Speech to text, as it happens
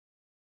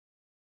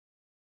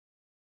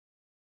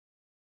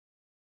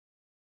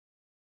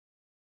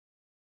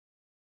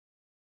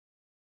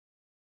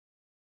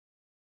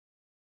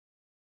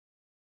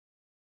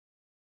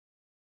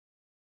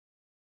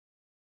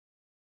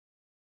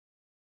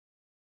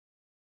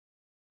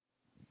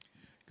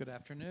Good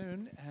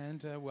afternoon,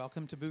 and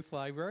welcome to Booth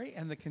Library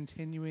and the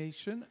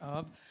continuation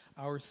of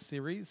our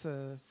series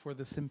for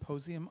the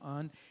symposium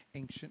on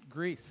ancient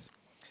Greece.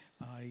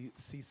 I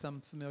see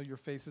some familiar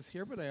faces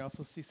here, but I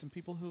also see some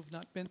people who have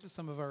not been to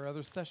some of our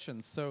other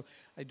sessions. So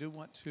I do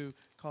want to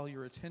call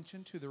your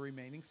attention to the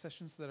remaining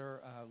sessions that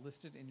are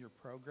listed in your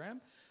program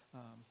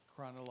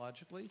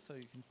chronologically, so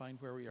you can find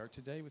where we are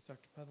today with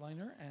Dr.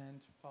 Pudliner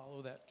and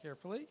follow that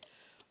carefully.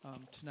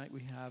 Tonight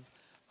we have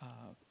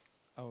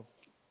a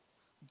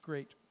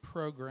great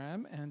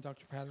program, and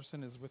Dr.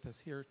 Patterson is with us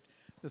here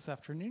this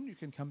afternoon. You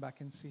can come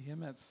back and see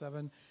him at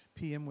 7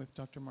 p.m. with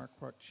Dr. Mark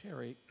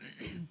Cherry.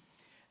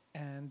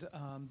 And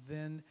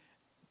then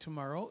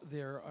tomorrow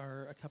there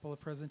are a couple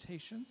of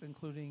presentations,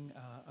 including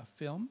a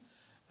film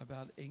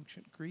about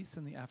ancient Greece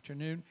in the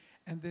afternoon.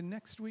 And then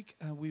next week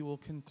we will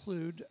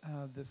conclude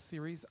this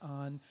series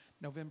on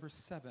November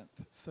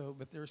 7th.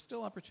 But there are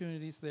still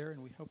opportunities there,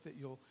 and we hope that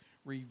you'll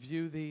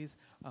review these.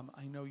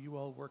 I know you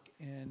all work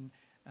in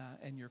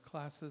and your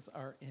classes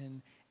are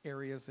in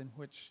areas in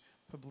which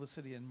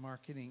publicity and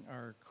marketing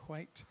are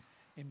quite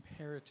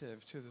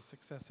imperative to the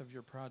success of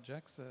your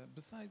projects,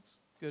 besides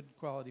good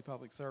quality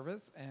public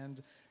service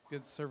and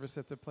good service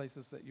at the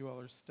places that you all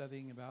are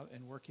studying about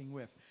and working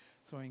with.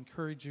 So I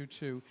encourage you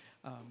to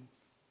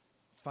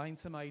find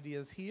some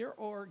ideas here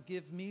or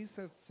give me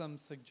some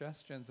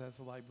suggestions as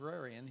a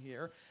librarian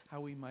here how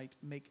we might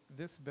make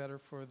this better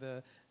for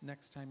the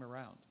next time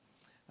around.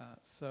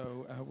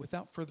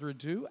 Without further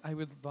ado, I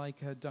would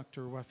like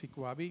Dr. Wafik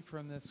Wabi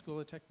from the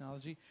School of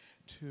Technology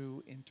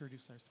to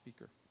introduce our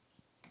speaker.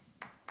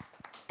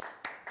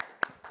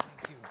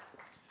 Thank you.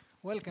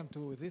 Welcome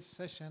to this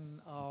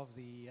session of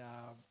the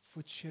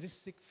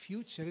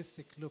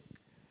futuristic look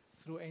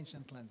through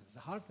ancient lenses. The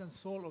heart and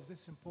soul of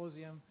this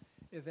symposium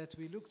is that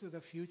we look to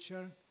the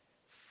future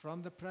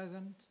from the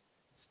present,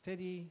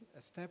 steady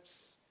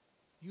steps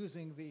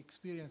using the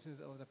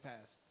experiences of the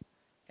past.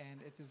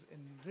 And it is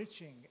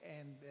enriching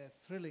and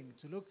thrilling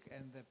to look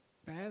in the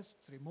past,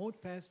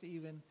 remote past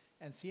even,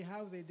 and see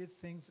how they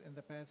did things in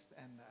the past.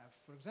 And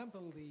for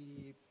example,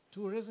 the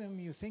tourism,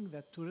 you think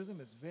that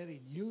tourism is a very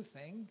new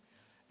thing.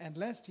 And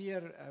last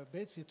year,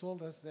 Betsy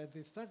told us that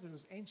they started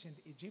with ancient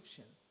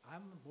Egyptian. I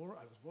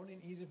was born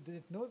in Egypt,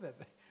 didn't know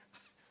that.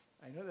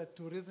 I know that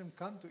tourism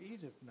come to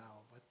Egypt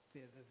now, but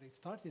they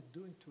started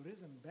doing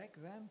tourism back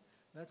then.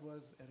 That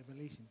was a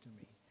revelation to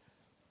me.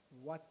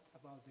 What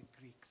about the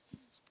Greeks?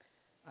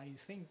 I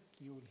think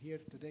you will hear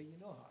today, you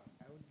know her.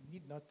 I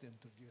need not to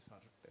introduce her,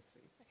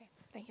 Betsy. Okay,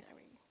 thank you,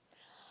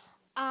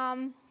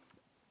 Dr.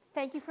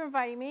 Thank you for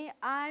inviting me.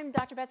 I'm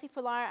Dr. Betsy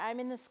Pudliner.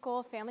 I'm in the School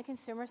of Family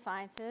Consumer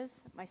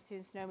Sciences. My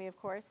students know me, of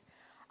course.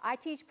 I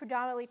teach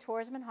predominantly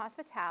tourism and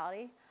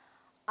hospitality.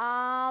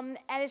 And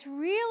it's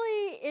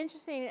really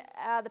interesting,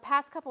 the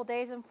past couple of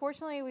days,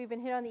 unfortunately, we've been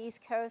hit on the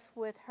East Coast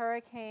with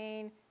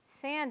Hurricane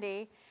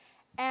Sandy.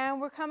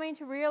 And we're coming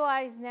to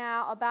realize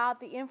now about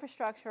the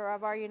infrastructure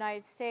of our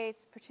United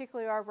States,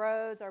 particularly our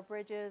roads, our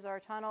bridges, our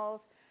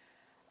tunnels.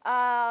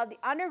 The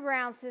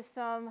underground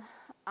system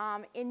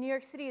in New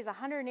York City is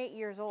 108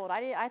 years old.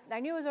 I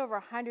knew it was over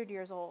 100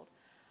 years old.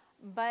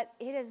 But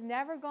it has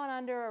never gone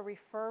under a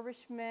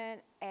refurbishment,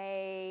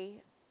 an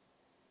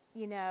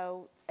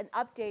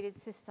updated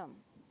system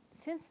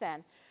since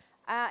then.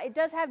 It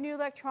does have new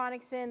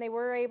electronics in. They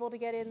were able to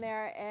get in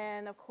there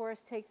and, of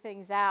course, take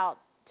things out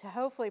to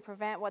hopefully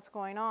prevent what's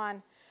going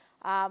on,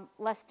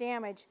 less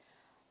damage.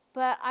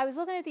 But I was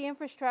looking at the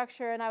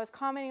infrastructure, and I was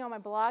commenting on my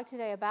blog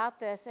today about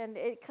this, and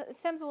it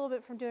stems a little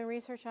bit from doing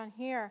research on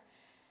here,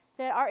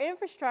 that our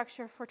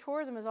infrastructure for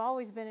tourism has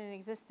always been in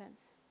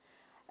existence.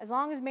 As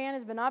long as man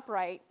has been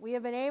upright, we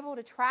have been able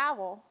to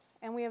travel,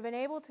 and we have been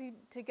able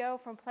to go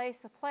from place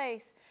to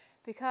place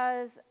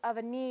because of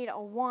a need,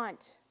 a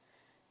want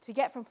to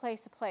get from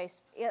place to place,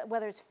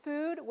 whether it's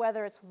food,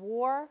 whether it's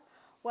war,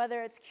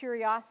 whether it's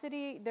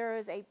curiosity. There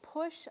is a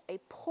push, a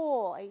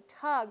pull, a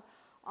tug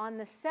on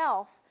the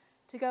self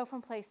to go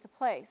from place to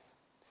place.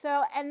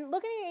 So, and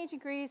looking at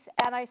ancient Greece,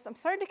 and I'm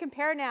starting to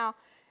compare now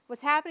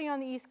what's happening on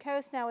the East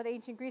Coast now with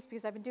ancient Greece,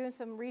 because I've been doing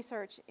some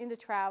research into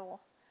travel.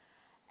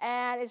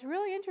 And it's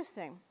really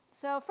interesting.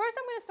 So first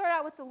I'm going to start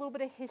out with a little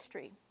bit of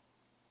history.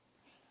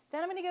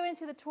 Then I'm going to go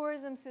into the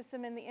tourism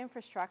system and the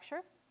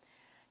infrastructure.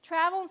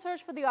 Travel and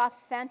search for the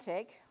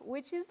authentic,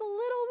 which is a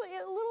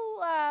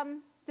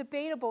little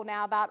debatable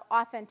now about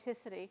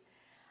authenticity.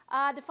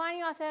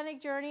 Defining authentic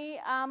journey,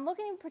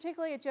 looking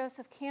particularly at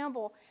Joseph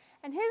Campbell.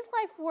 And his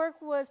life work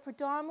was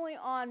predominantly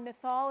on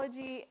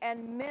mythology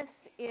and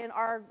myths in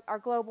our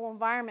global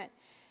environment.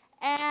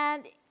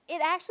 And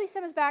it actually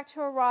stems back to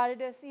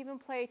Herodotus, even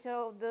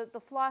Plato, the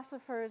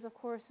philosophers, of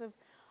course,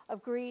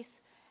 of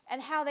Greece,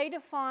 and how they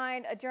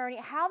defined a journey,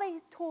 how they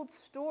told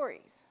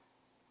stories.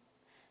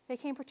 They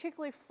came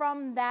particularly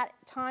from that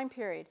time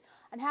period,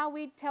 and how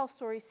we tell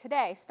stories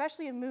today,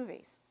 especially in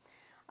movies.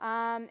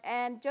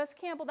 And Joseph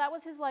Campbell, that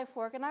was his life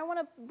work, and I want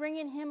to bring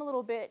in him a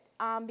little bit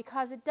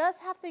because it does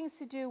have things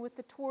to do with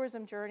the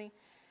tourism journey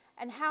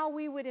and how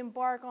we would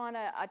embark on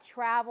a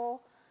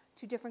travel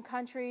to different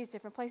countries,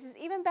 different places,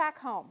 even back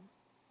home.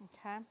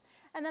 Okay?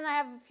 And then I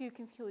have a few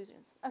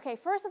conclusions. Okay,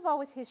 first of all,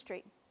 with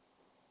history.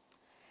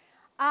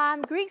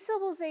 Greek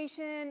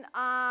civilization,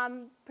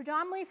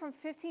 predominantly from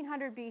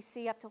 1500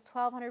 BC up till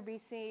 1200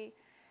 BC,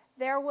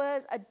 there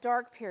was a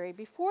dark period.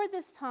 Before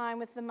this time,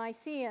 with the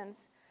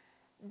Mycenaeans,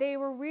 they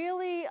were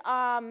really,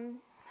 how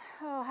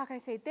can I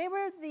say, they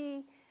were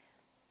the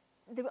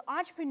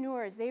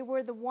entrepreneurs. They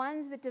were the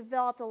ones that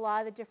developed a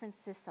lot of the different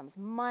systems.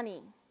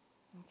 Money,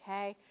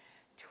 okay,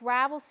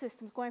 travel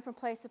systems going from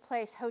place to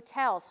place,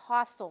 hotels,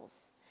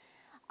 hostels.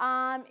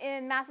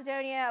 In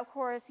Macedonia, of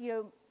course,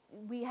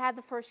 we had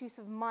the first use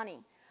of money.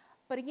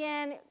 But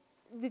again,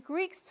 the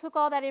Greeks took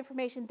all that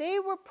information.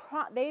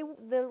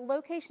 The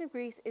location of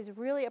Greece is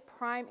really a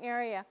prime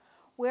area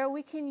where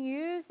we can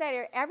use that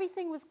area.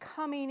 Everything was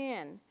coming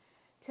in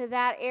to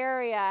that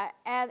area,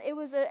 and it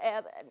was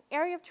an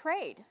area of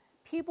trade.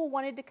 People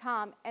wanted to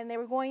come, and they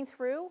were going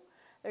through.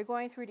 They were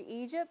going through to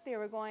Egypt. They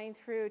were going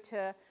through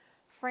to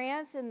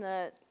France and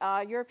the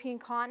European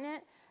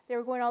continent. They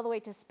were going all the way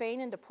to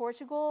Spain and to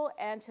Portugal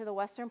and to the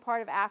western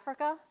part of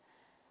Africa.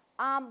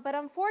 But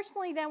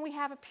unfortunately, then we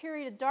have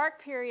a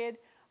dark period,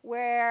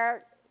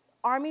 where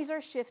armies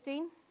are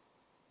shifting,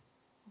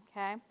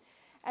 okay?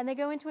 And they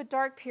go into a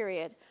dark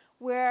period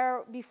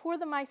where before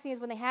the Mycenaeans,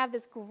 when they have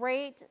this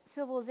great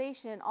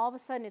civilization, all of a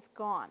sudden it's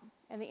gone,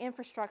 and the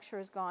infrastructure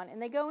is gone,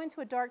 and they go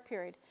into a dark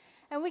period.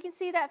 And we can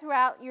see that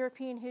throughout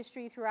European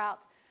history, throughout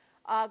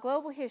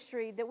global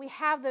history, that we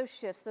have those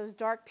shifts, those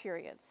dark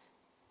periods,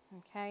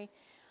 okay?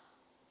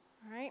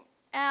 All right.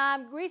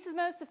 Greece is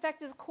most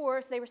affected, of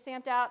course. They were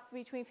stamped out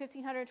between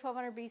 1500 and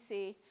 1200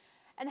 BC.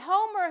 And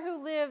Homer,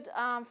 who lived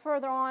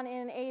further on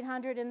in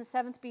 800 in the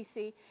 7th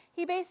BC,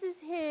 he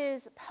bases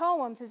his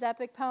poems, his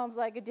epic poems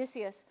like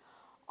Odysseus,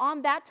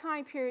 on that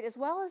time period as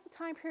well as the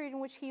time period in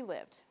which he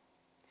lived.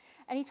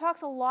 And he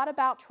talks a lot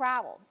about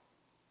travel.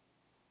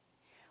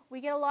 We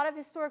get a lot of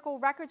historical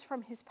records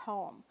from his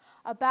poem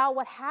about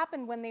what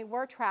happened when they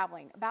were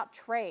traveling, about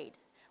trade,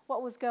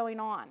 what was going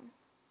on.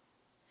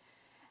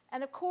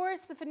 And of course,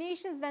 the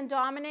Phoenicians then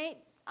dominate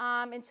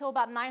until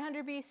about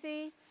 900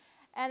 BC.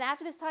 And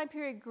after this time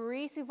period,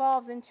 Greece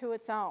evolves into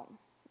its own,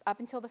 up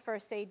until the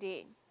 1st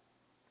AD.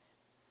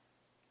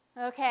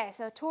 Okay,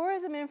 so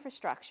tourism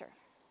infrastructure.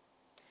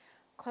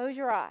 Close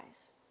your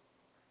eyes.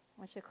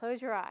 I want you to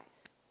close your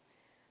eyes.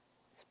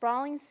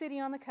 Sprawling city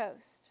on the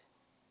coast.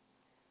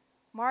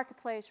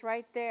 Marketplace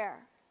right there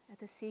at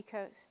the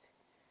seacoast.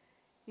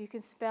 You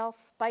can smell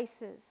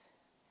spices.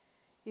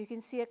 You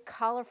can see a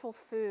colorful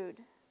food.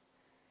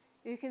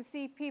 You can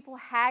see people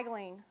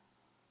haggling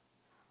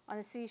on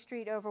the sea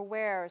street over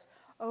wares,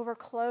 over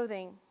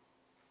clothing.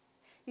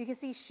 You can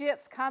see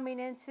ships coming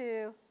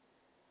into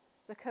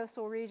the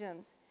coastal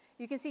regions.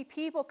 You can see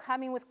people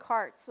coming with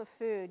carts of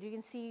food. You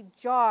can see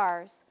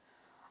jars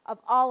of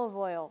olive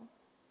oil.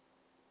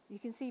 You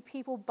can see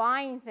people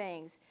buying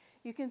things.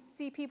 You can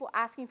see people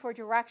asking for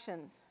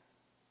directions.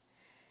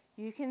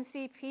 You can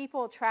see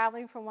people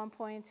traveling from one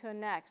point to the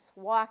next,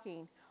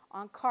 walking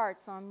on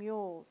carts, on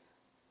mules.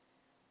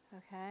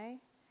 Okay?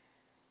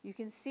 You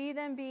can see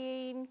them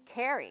being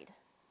carried.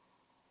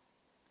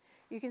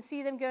 You can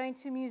see them going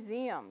to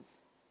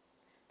museums,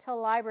 to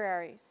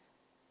libraries,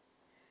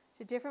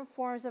 to different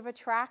forms of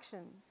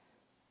attractions.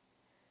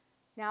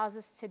 Now, is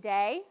this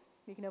today?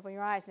 You can open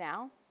your eyes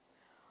now.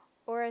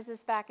 Or is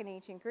this back in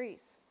ancient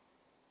Greece?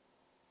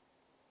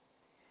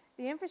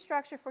 The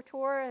infrastructure for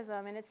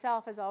tourism in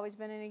itself has always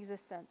been in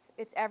existence.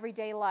 It's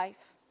everyday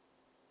life.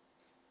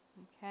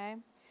 Okay?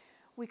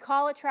 We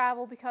call it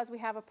travel because we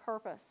have a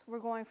purpose. We're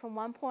going from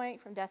one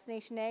point, from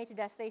destination A to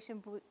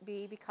destination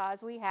B,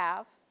 because we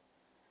have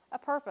a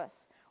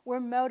purpose.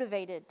 We're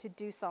motivated to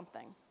do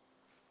something.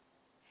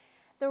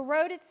 The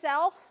road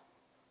itself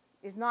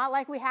is not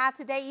like we have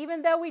today,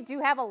 even though we do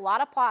have a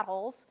lot of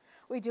potholes.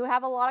 We do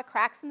have a lot of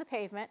cracks in the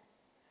pavement.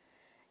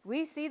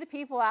 We see the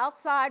people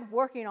outside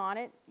working on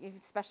it,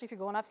 especially if you're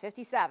going up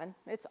 57.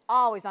 It's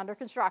always under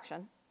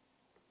construction.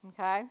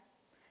 Okay?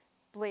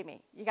 Believe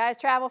me, you guys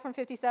travel from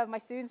 57. My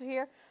students are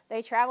here.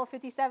 They travel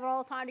 57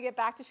 all the time to get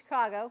back to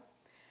Chicago,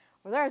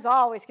 where there's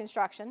always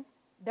construction.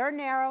 They're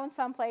narrow in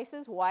some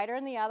places, wider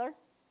in the other.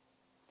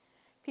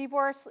 People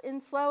are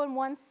slow in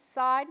one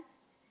side.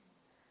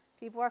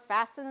 People are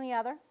fast in the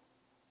other.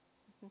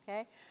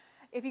 Okay?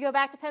 If you go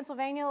back to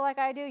Pennsylvania like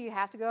I do, you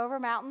have to go over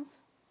mountains.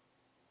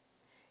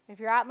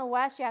 If you're out in the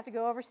west, you have to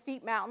go over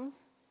steep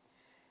mountains.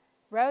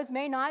 Roads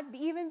may not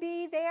even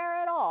be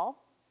there at all.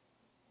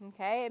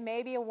 Okay, it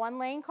may be a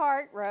one-lane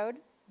cart road.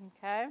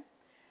 Okay.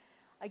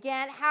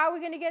 Again, how are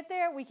we going to get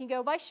there? We can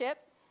go by ship.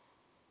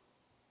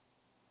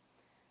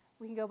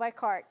 We can go by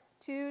cart,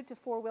 2 to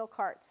 4-wheel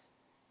carts.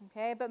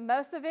 Okay, but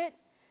most of it,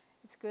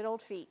 it's good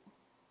old feet.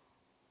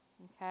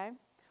 Okay.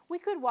 We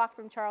could walk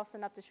from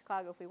Charleston up to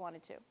Chicago if we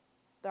wanted to.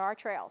 There are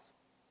trails.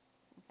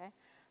 Okay.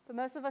 But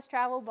most of us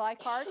travel by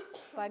carts,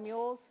 by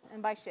mules,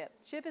 and by ship.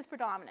 Ship is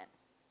predominant.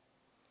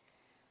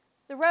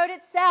 The road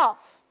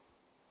itself.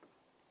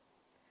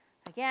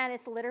 Again,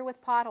 it's littered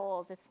with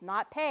potholes. It's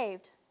not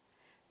paved.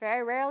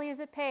 Very rarely is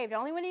it paved.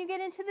 Only when you get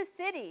into the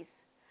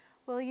cities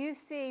will you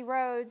see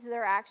roads that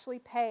are actually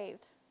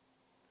paved.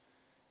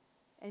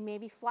 and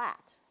maybe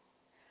flat.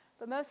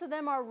 But most of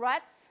them are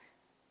ruts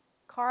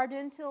carved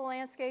into the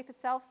landscape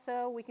itself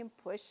so we can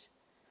push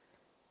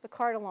the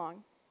cart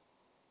along.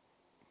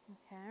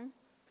 Okay.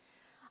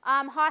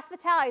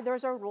 Hospitality,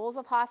 those are rules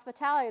of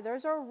hospitality.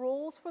 Those are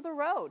rules for the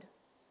road.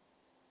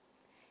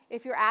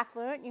 If you're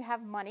affluent, you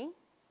have money,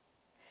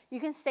 you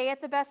can stay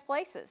at the best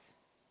places.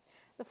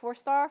 The four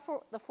star,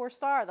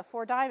 the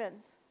four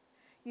diamonds.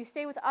 You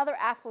stay with other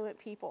affluent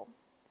people.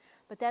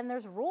 But then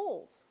there's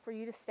rules for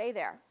you to stay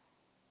there.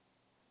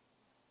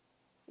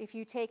 If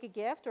you take a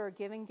gift or are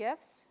giving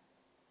gifts,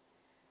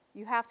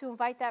 you have to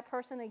invite that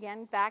person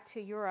again back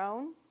to your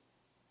own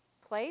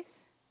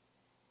place.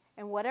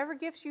 And whatever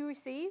gifts you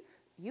receive,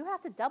 you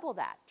have to double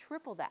that,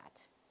 triple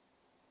that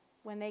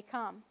when they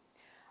come.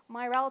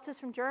 My relatives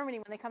from Germany,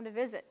 when they come to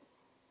visit,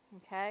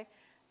 okay,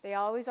 they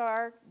always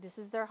are, this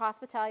is their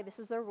hospitality, this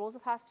is their rules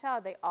of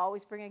hospitality. They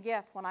always bring a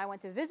gift. When I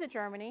went to visit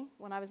Germany,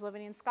 when I was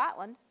living in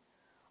Scotland,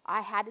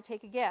 I had to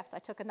take a gift. I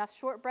took enough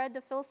shortbread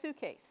to fill a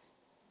suitcase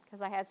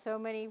because I had so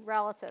many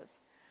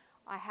relatives.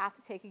 I have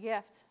to take a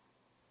gift.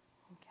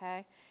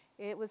 Okay,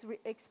 it was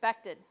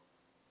expected.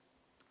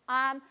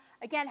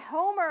 Again,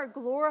 Homer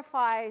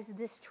glorifies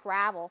this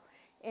travel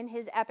in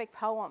his epic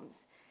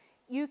poems.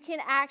 You can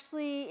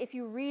actually, if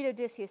you read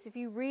Odysseus, if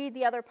you read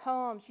the other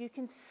poems, you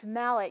can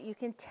smell it, you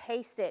can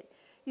taste it,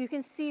 you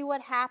can see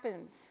what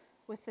happens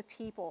with the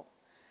people.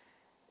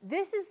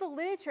 This is the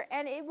literature,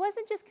 and it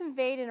wasn't just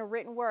conveyed in a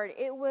written word.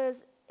 It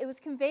was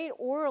conveyed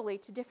orally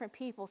to different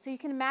people. So you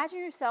can imagine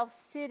yourself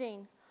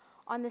sitting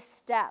on the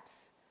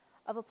steps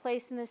of a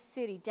place in the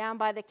city, down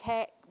by the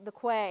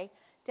quay,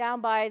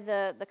 down by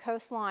the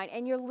coastline,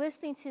 and you're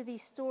listening to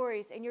these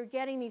stories, and you're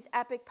getting these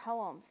epic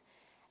poems,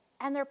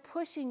 and they're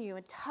pushing you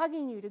and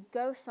tugging you to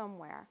go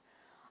somewhere.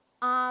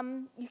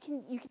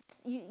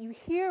 You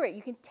hear it,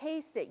 you can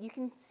taste it, you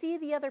can see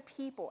the other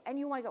people, and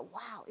you want to go,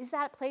 wow, is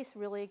that place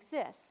really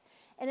exists?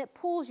 And it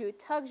pulls you, it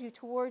tugs you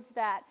towards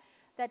that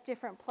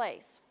different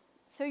place.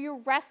 So you're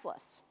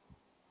restless,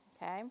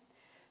 okay?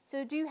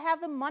 So do you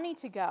have the money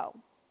to go?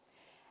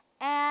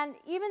 And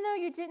even though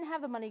you didn't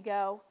have the money to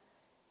go,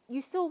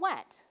 you still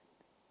went.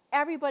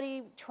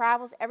 Everybody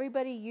travels,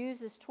 everybody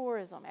uses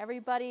tourism,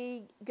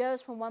 everybody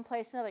goes from one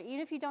place to another,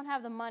 even if you don't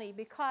have the money,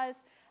 because,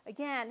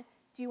 again,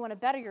 do you want to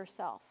better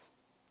yourself?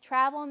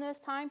 Travel in this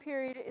time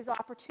period is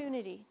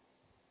opportunity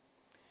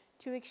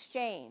to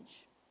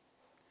exchange.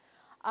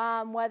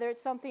 Whether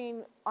it's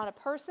something on a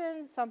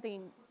person,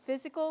 something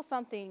physical,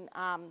 something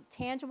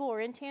tangible or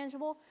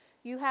intangible,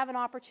 you have an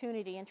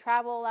opportunity, and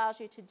travel allows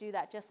you to do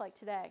that, just like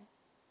today.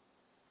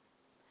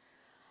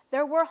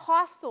 There were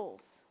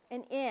hostels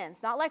and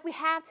inns, not like we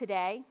have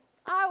today.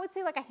 I would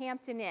say like a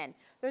Hampton Inn.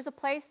 There's a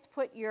place to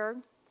put your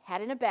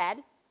head in a bed,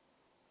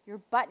 your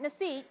butt in a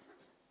seat,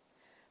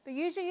 but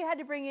usually you had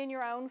to bring in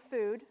your own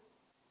food,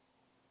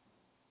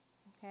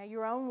 okay,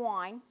 your own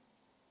wine.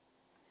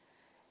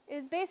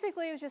 It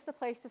was just a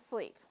place to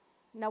sleep.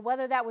 Now,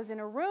 whether that was in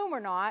a room or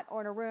not,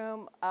 or in a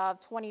room of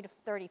 20 to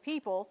 30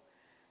 people,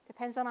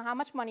 depends on how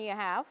much money you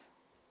have,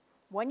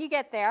 when you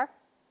get there,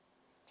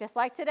 just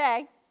like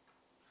today.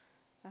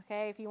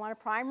 Okay, if you want a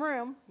prime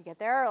room, you get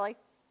there early.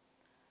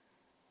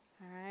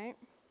 All right.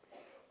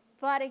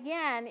 But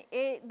again,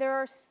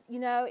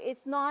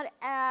 it's not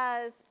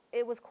as,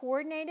 it was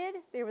coordinated.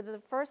 They were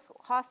the first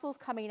hostels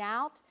coming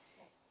out.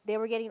 They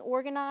were getting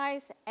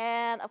organized.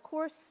 And of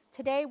course,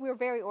 today we're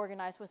very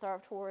organized with our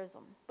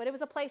tourism. But it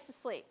was a place to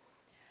sleep.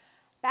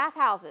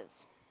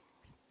 Bathhouses.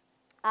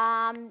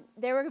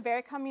 They were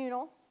very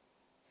communal.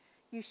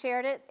 You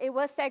shared it. It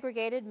was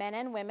segregated, men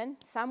and women.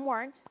 Some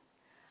weren't.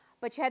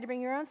 But you had to bring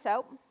your own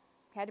soap,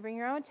 you had to bring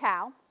your own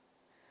towel,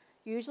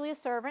 usually a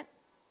servant,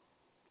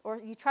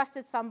 or you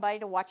trusted somebody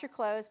to watch your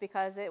clothes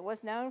because it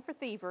was known for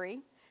thievery.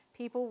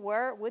 People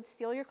would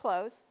steal your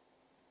clothes.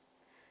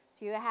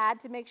 So you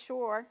had to make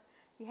sure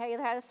you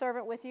either had a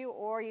servant with you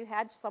or you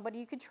had somebody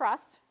you could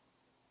trust.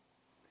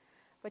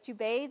 But you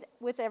bathed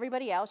with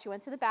everybody else. You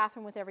went to the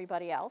bathroom with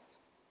everybody else.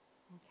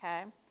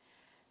 Okay?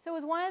 So it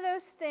was one of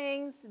those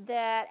things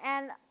that,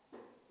 and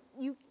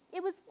you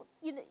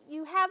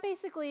have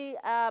basically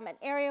an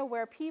area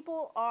where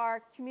people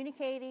are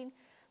communicating,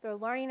 they're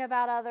learning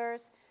about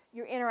others,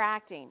 you're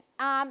interacting.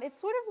 It's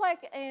sort of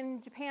like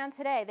in Japan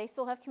today. They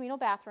still have communal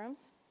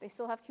bathrooms. They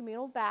still have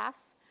communal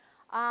baths.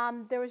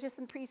 There was just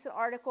a recent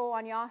article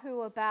on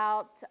Yahoo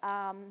about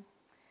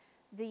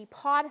the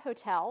pod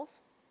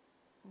hotels.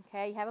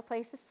 Okay, you have a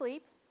place to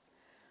sleep,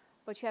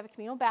 but you have a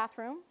communal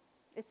bathroom.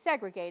 It's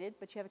segregated,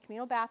 but you have a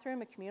communal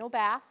bathroom, a communal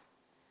bath,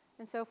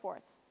 and so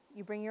forth.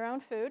 You bring your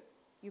own food.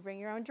 You bring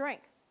your own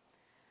drink.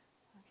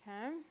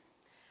 Okay.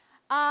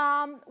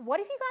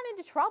 What if you got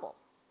into trouble?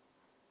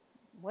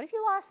 What if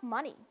you lost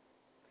money?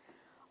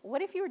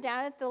 What if you were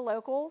down at the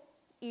local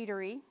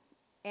eatery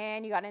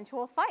and you got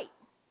into a fight?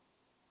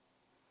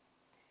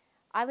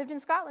 I lived in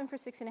Scotland for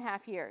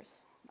 6.5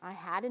 years. I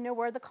had to know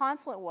where the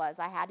consulate was.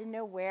 I had to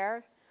know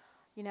where,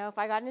 if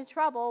I got into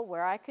trouble,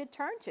 where I could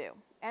turn to.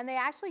 And they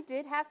actually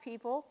did have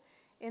people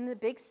in the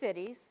big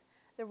cities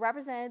that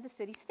represented the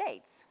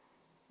city-states.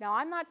 Now,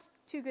 I'm not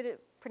too good at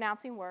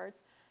pronouncing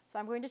words, So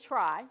I'm going to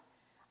try.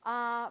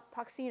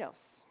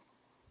 Proxenos.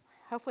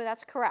 Hopefully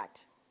that's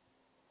correct.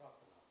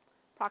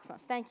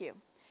 Proxenos, thank you.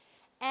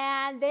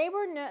 And they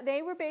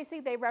were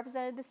basically, they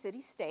represented the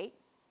city-state.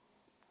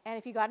 And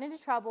if you got into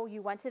trouble,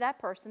 you went to that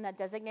person, that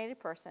designated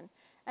person,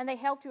 and they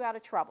helped you out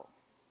of trouble.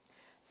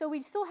 So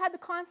we still had the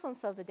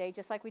consulants of the day,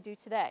 just like we do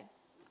today.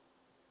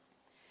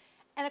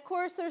 And of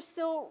course, there's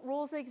still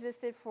rules that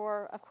existed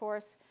for, of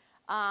course,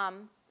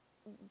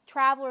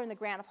 traveler in the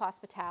grant of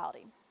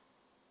hospitality.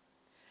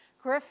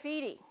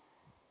 Graffiti.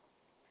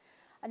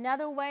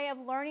 Another way of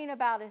learning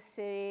about a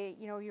city,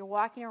 you're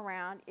walking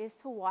around, is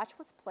to watch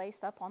what's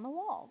placed up on the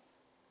walls.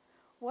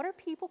 What are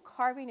people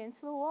carving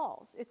into the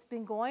walls? It's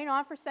been going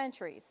on for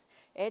centuries.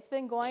 It's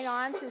been going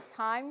on since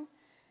time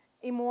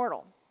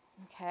immortal.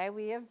 Okay,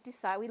 we have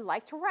decided we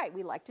like to write,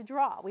 we like to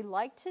draw, we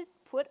like to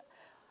put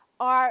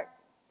our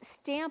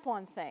stamp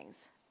on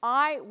things.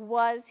 I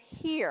was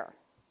here.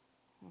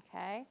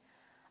 Okay,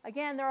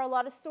 again, there are a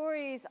lot of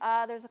stories.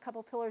 There's a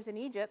couple pillars in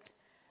Egypt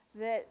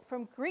that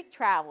from Greek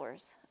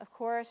travelers. Of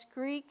course,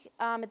 Greek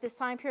at this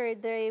time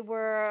period, they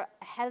were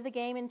ahead of the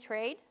game in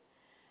trade.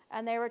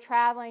 And they were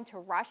traveling to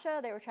Russia,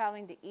 they were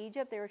traveling to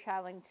Egypt, they were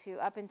traveling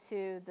up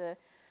into the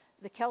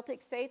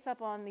Celtic states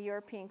up on the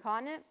European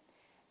continent,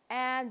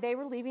 and they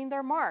were leaving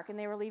their mark and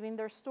they were leaving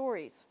their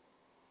stories.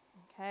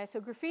 Okay, so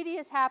graffiti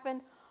has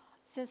happened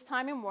since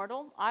time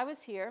immortal. I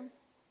was here.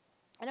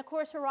 And of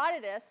course,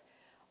 Herodotus,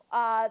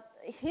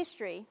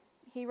 history,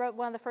 he wrote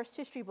one of the first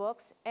history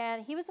books,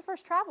 and he was the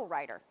first travel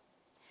writer.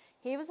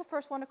 He was the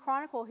first one to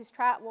chronicle his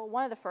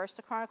one of the first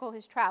to chronicle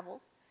his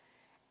travels.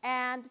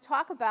 And to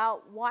talk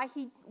about why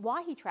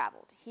he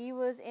traveled. He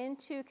was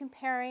into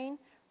comparing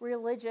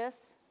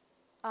religious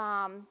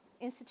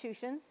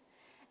institutions,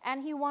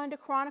 and he wanted to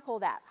chronicle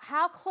that.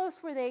 How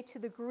close were they to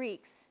the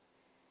Greeks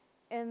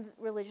in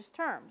religious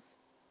terms?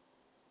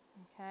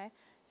 Okay,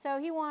 so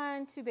he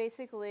wanted to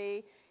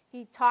basically,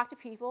 he talked to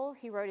people,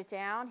 he wrote it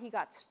down, he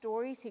got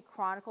stories, he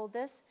chronicled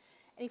this,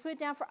 and he put it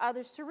down for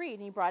others to read,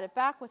 and he brought it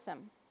back with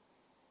him.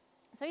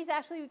 So he's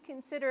actually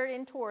considered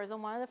in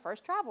tourism one of the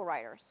first travel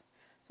writers.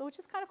 So which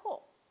is kind of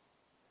cool.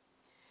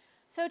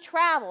 So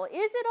travel, is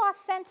it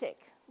authentic?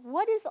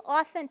 What does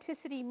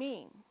authenticity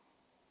mean?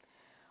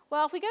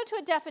 Well, if we go to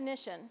a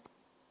definition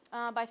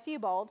by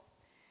Theobald,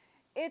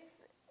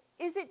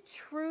 is it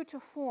true to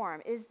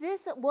form? Is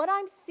this, what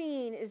I'm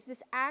seeing, is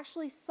this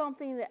actually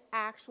something that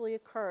actually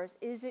occurs?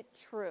 Is it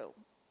true?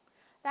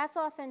 That's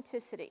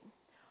authenticity.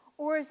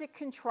 Or is it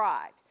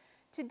contrived?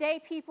 Today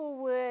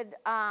people would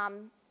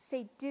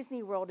say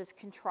Disney World is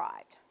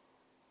contrived.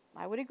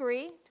 I would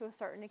agree to a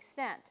certain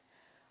extent.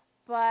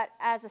 But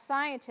as a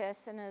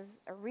scientist and as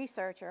a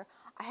researcher,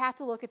 I have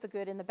to look at the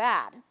good and the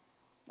bad.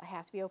 I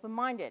have to be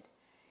open-minded.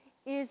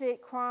 Is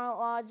it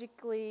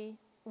chronologically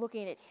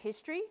looking at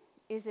history?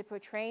 Is it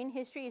portraying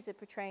history? Is it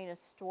portraying a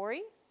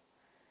story?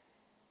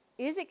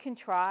 Is it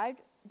contrived?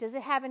 Does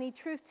it have any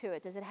truth to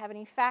it? Does it have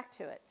any fact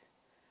to it?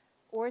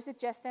 Or is it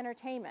just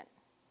entertainment?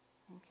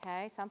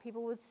 Okay, some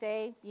people would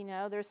say,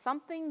 there's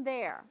something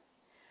there.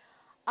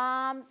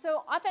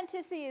 So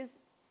authenticity is,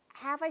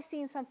 have I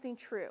seen something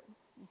true?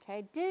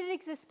 Okay, did it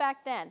exist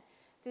back then?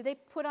 Did they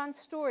put on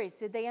stories?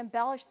 Did they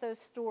embellish those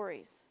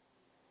stories?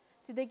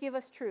 Did they give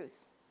us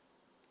truth?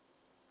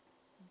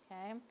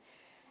 Okay,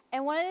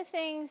 and one of the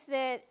things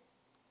that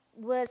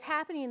was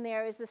happening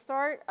there is the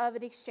start of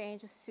an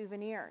exchange of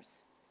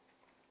souvenirs.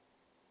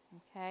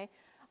 Okay,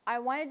 I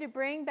wanted to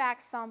bring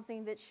back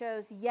something that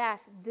shows,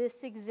 yes,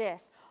 this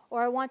exists,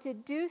 or I want to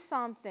do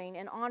something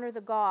and honor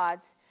the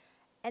gods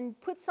and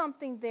put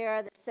something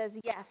there that says,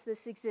 yes,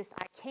 this exists.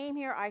 I came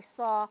here, I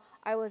saw,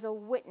 I was a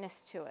witness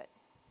to it.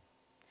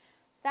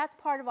 That's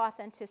part of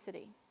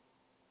authenticity.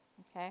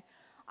 Okay?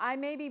 I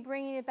may be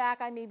bringing it back,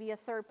 I may be a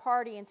third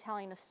party and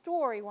telling a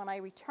story when I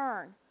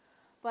return,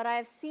 but I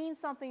have seen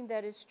something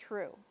that is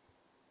true.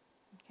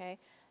 Okay?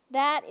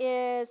 That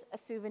is a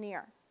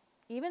souvenir.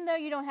 Even though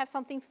you don't have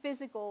something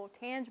physical,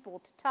 tangible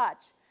to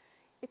touch,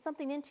 it's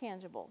something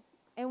intangible.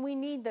 And we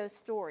need those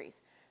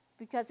stories.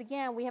 Because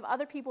again, we have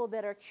other people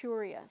that are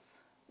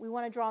curious. We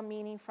want to draw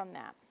meaning from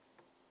that.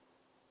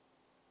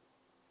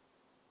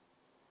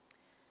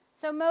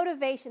 So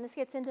motivation, this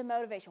gets into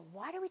motivation.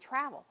 Why do we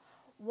travel?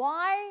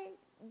 Why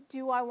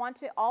do I want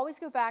to always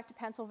go back to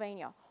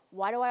Pennsylvania?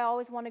 Why do I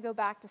always want to go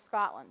back to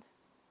Scotland?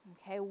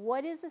 Okay,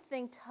 what is the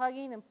thing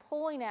tugging and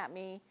pulling at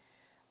me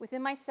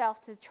within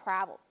myself to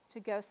travel, to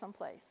go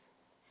someplace?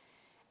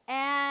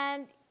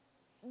 And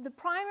the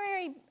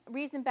primary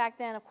reason back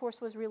then, of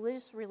course, was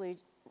religious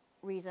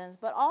reasons,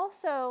 but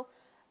also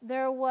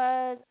there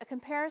was a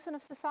comparison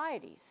of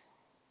societies.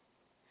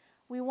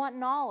 We want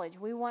knowledge,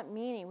 we want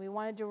meaning, we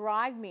want to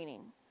derive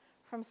meaning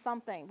from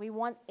something, we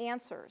want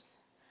answers.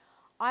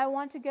 I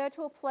want to go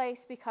to a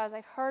place because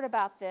I've heard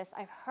about this,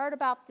 I've heard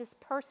about this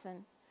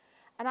person,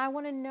 and I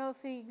want to know if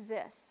he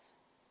exists.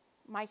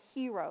 My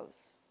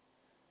heroes.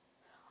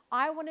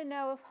 I want to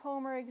know if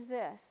Homer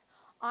exists.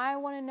 I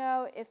want to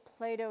know if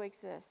Plato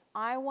exists.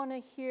 I want to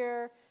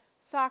hear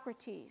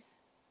Socrates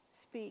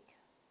speak.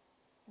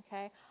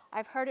 Okay?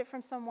 I've heard it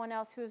from someone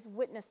else who has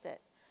witnessed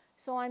it.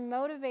 So I'm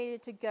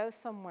motivated to go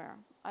somewhere.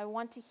 I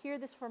want to hear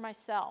this for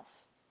myself.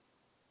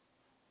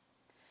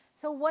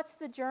 So what's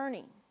the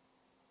journey?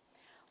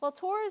 Well,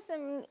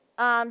 tourism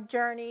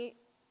journey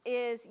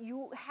is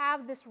you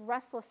have this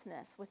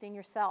restlessness within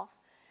yourself.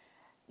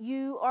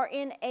 You are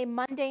in a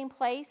mundane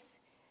place.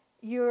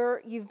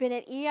 You've been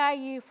at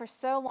EIU for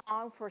so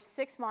long, for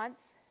 6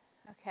 months,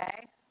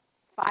 okay,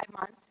 5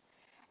 months,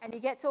 and you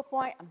get to a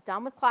point, I'm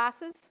done with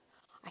classes.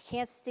 I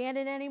can't stand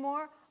it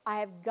anymore. I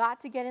have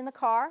got to get in the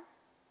car,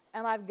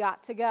 and I've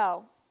got to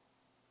go,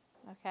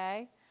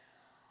 okay?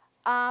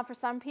 For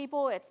some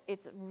people,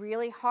 it's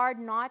really hard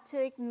not to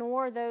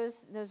ignore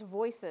those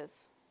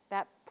voices,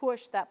 that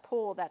push, that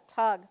pull, that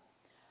tug,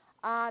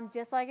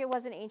 just like it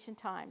was in ancient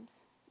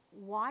times.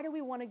 Why do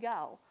we want to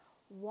go?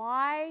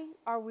 Why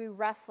are we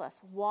restless?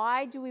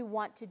 Why do we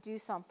want to do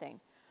something?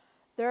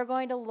 They're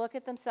going to look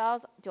at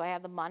themselves. Do I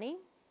have the money?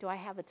 Do I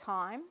have the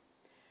time?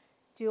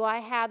 Do I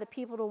have the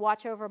people to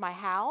watch over my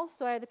house?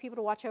 Do I have the people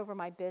to watch over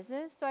my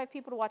business? Do I have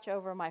people to watch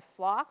over my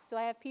flocks? Do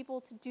I have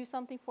people to do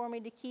something for me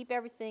to keep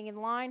everything in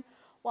line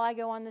while I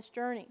go on this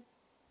journey?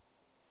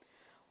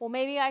 Well,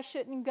 maybe I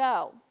shouldn't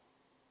go.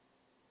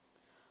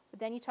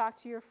 But then you talk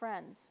to your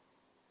friends.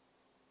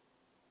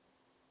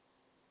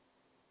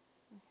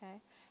 Okay.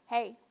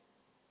 Hey,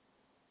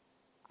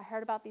 I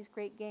heard about these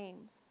great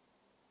games.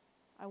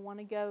 I want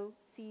to go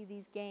see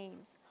these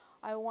games.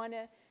 I want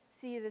to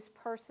see this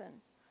person.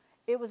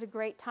 It was a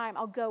great time.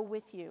 I'll go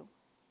with you.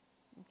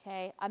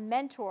 Okay? A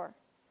mentor,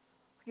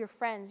 your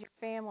friends, your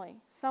family,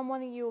 someone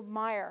that you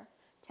admire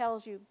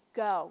tells you,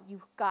 go.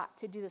 You've got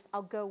to do this.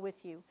 I'll go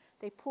with you.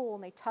 They pull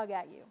and they tug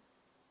at you.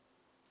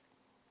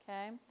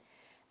 Okay?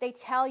 They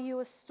tell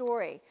you a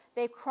story.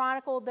 They've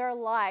chronicled their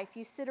life.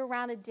 You sit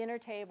around a dinner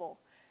table.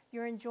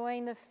 You're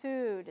enjoying the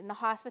food and the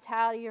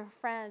hospitality of your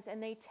friends,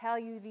 and they tell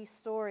you these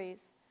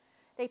stories.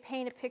 They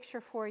paint a picture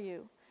for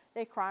you.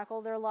 They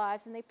chronicle their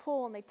lives, and they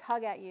pull and they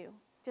tug at you,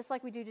 just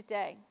like we do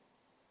today.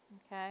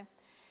 Okay?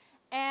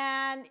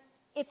 And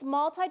it's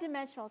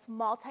multidimensional. It's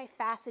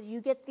multifaceted. You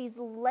get these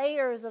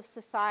layers of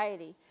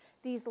society,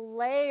 these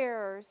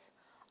layers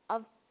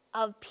of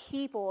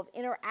people, of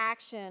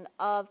interaction,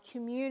 of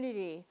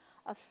community,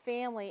 of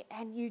family,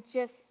 and you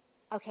just,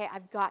 okay,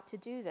 I've got to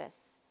do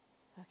this.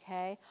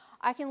 Okay?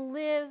 I can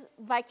live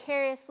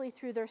vicariously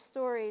through their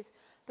stories,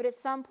 but at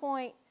some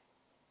point,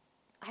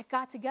 I've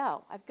got to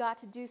go. I've got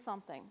to do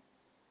something.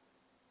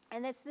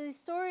 And it's the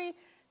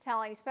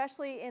storytelling,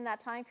 especially in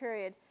that time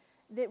period,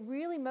 that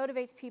really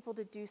motivates people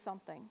to do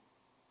something.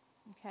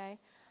 Okay?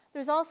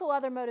 There's also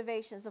other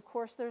motivations. Of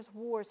course, there's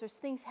wars. There's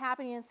things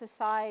happening in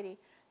society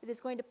that is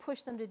going to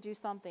push them to do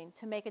something,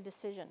 to make a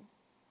decision.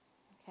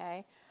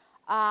 Okay?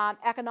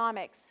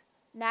 Economics,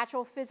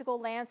 natural physical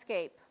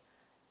landscape,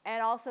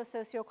 and also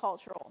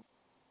sociocultural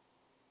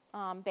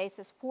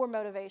basis for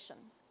motivation.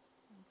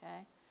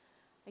 Okay?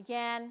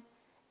 Again,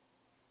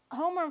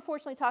 Homer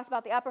unfortunately talks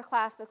about the upper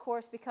class, but of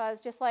course,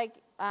 because just like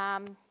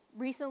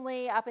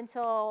recently, up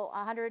until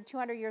 100,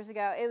 200 years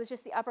ago, it was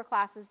just the upper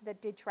classes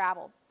that did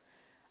travel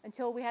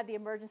until we had the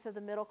emergence of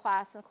the middle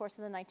class, and of course,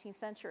 in the 19th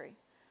century.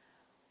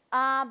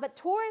 But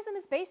tourism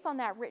is based on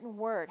that written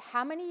word.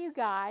 How many of you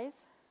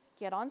guys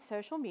get on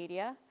social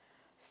media,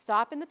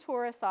 stop in the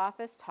tourist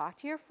office, talk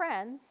to your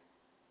friends,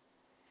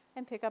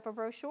 and pick up a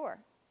brochure?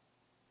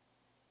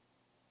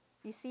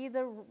 You see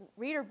the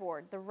reader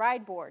board, the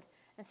ride board,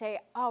 and say,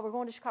 oh, we're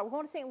going to Chicago, we're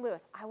going to St.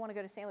 Louis. I want to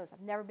go to St. Louis.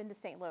 I've never been to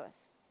St.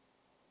 Louis.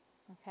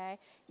 Okay?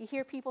 You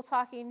hear people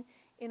talking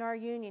in our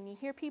union. You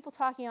hear people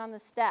talking on the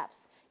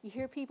steps. You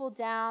hear people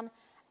down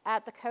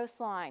at the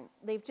coastline.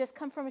 They've just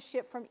come from a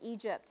ship from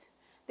Egypt.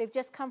 They've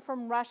just come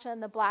from Russia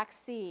and the Black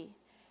Sea.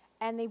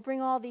 And they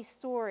bring all these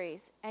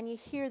stories, and you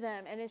hear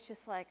them, and it's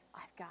just like,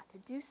 I've got to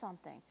do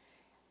something.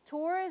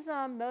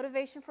 Tourism,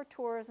 motivation for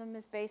tourism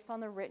is based on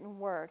the written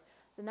word.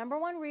 The number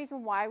one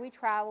reason why we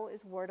travel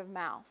is word of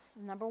mouth.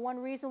 The number one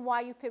reason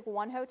why you pick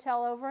one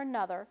hotel over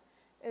another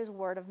is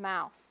word of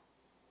mouth.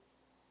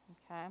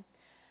 Okay?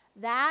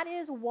 That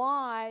is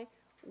why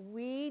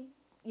we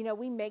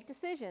make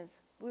decisions.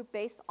 We're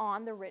based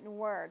on the written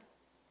word.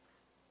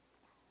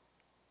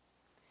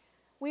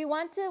 We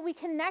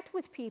connect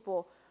with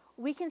people.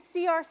 We can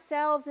see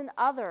ourselves in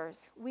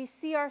others. We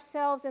see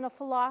ourselves in a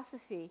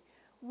philosophy.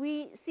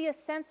 We see a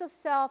sense of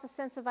self, a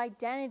sense of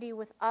identity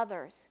with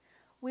others.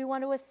 We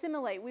want to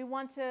assimilate. We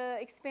want to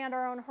expand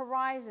our own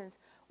horizons.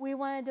 We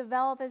want to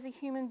develop as a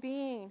human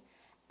being.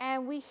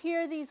 And we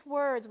hear these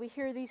words, we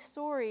hear these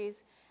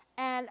stories,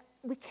 and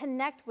we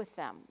connect with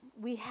them.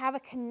 We have a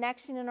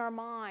connection in our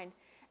mind,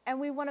 and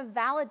we want to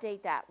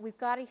validate that. We've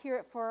got to hear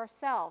it for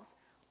ourselves.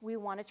 We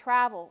want to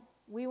travel.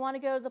 We want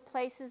to go to the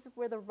places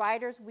where the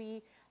writers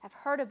we have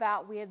heard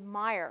about, we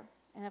admire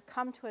and have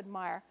come to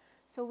admire.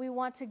 So we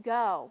want to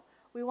go.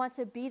 We want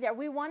to be there.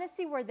 We want to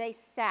see where they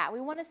sat.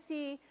 We want to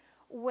see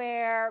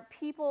where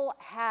people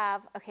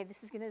have, okay,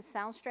 this is going to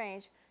sound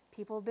strange,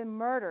 people have been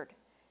murdered.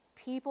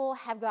 People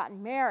have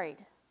gotten married.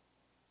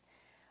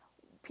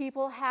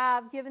 People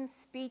have given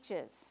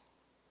speeches.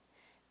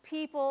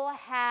 People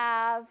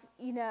have,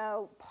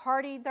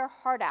 partied their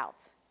heart out.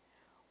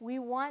 We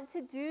want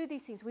to do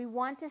these things. We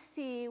want to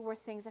see where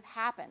things have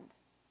happened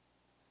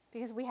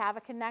because we have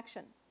a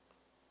connection.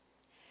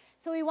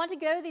 So we want to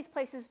go to these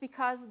places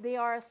because they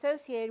are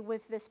associated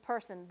with this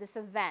person, this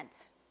event,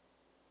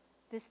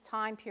 this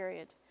time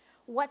period.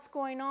 What's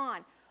going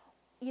on?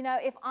 You know,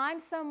 if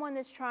I'm someone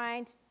that's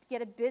trying to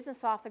get a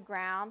business off the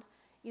ground,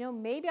 you know,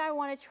 maybe I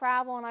want to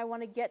travel and I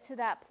want to get to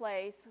that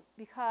place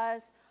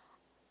because,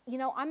 you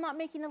know, I'm not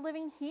making a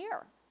living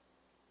here.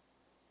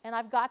 And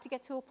I've got to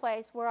get to a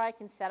place where I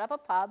can set up a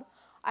pub,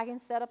 I can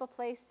set up a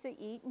place to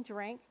eat and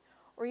drink,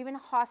 or even a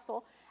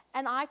hostel,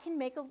 and I can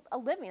make a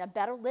living, a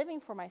better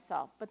living for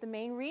myself. But the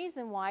main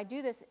reason why I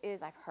do this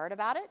is I've heard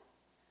about it.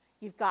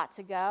 You've got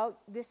to go.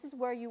 This is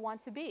where you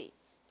want to be.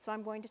 So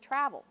I'm going to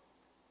travel.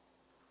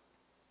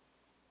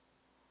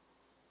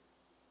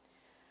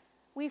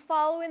 We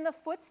follow in the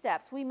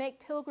footsteps. We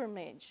make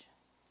pilgrimage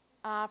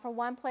from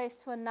one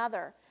place to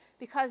another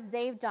because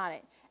they've done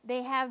it.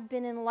 They have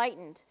been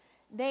enlightened.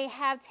 They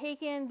have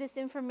taken this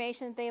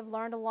information that they have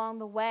learned along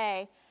the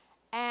way,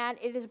 and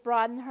it has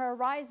broadened their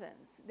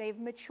horizons. They've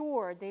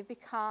matured. They've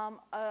become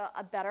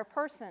a better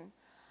person.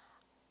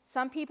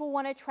 Some people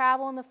want to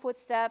travel in the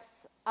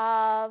footsteps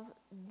of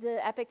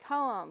the epic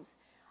poems.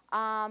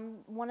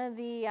 One of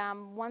the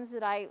ones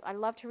that I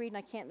love to read,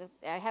 and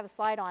I have a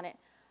slide on it,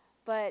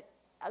 but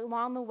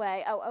along the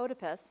way,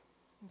 Oedipus,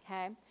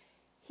 okay,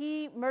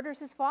 he murders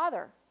his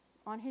father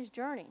on his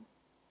journey,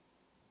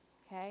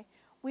 okay.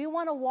 We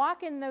want to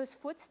walk in those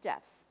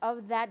footsteps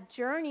of that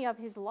journey of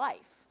his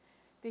life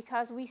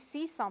because we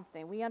see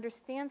something, we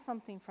understand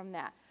something from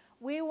that.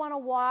 We want to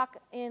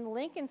walk in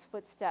Lincoln's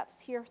footsteps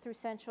here through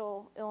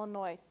central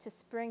Illinois to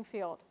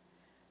Springfield,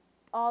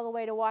 all the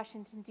way to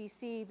Washington,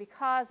 D.C.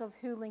 because of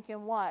who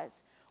Lincoln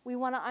was. We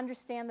want to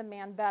understand the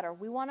man better.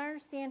 We want to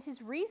understand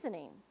his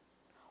reasoning.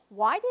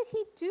 Why did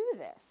he do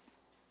this?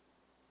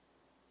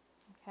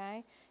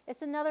 Okay?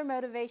 It's another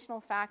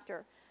motivational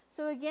factor.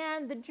 So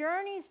again, the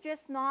journey is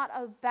just not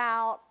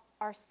about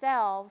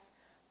ourselves,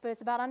 but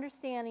it's about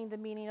understanding the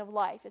meaning of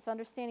life. It's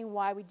understanding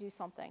why we do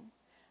something.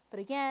 But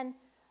again,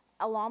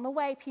 along the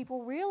way,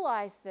 people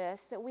realize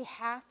this, that we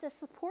have to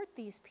support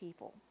these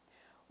people.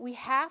 We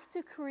have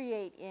to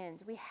create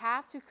inns. We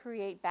have to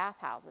create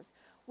bathhouses.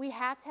 We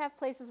have to have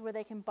places where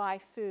they can buy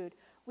food.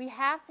 We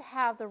have to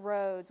have the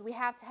roads. We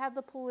have to have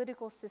the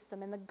political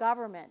system and the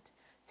government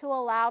to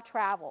allow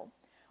travel.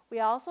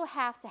 We also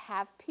have to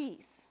have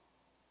peace.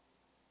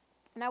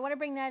 And I want to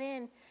bring that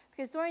in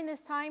because during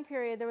this time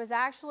period, there was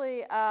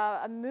actually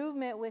a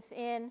movement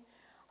within,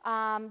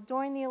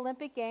 during the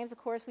Olympic Games. Of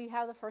course, we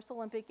have the first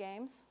Olympic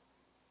Games,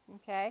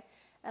 okay?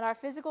 And our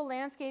physical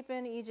landscape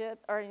in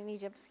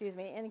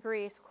in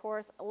Greece, of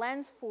course,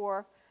 lends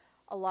for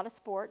a lot of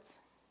sports.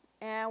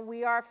 And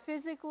we are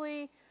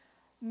physically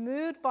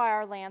moved by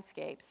our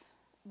landscapes.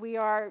 We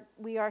are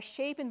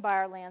shapen by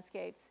our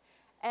landscapes.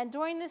 And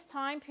during this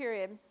time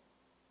period,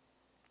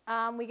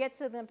 we get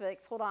to the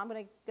Olympics. Hold on, I'm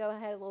going to go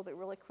ahead a little bit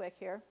really quick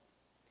here.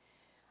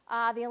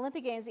 The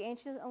Olympic Games, the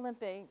ancient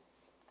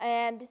Olympics,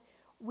 and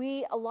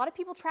a lot of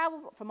people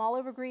travel from all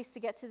over Greece to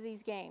get to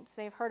these games.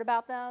 They've heard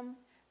about them.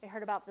 They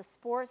heard about the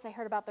sports. They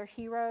heard about their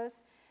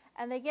heroes.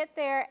 And they get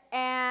there,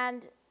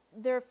 and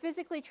they're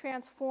physically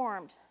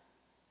transformed,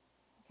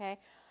 okay,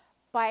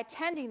 by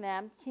attending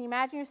them. Can you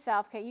imagine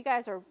yourself? Okay, you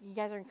guys are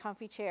in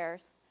comfy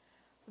chairs.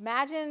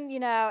 Imagine, you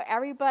know,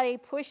 everybody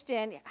pushed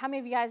in. How many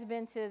of you guys have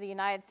been to the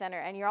United Center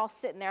and you're all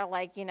sitting there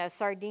like, you know,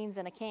 sardines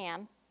in a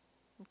can?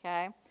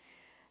 Okay,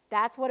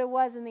 that's what it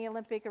was in the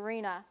Olympic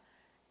arena.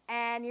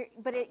 And you're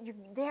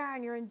there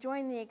and you're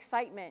enjoying the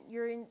excitement.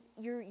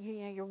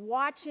 You're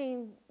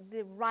watching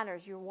the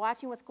runners. You're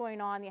watching what's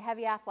going on, the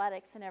heavy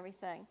athletics and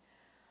everything.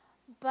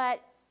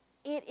 But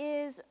it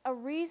is a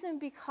reason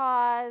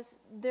because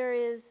there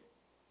is,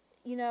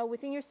 you know,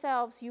 within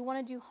yourselves, you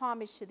want to do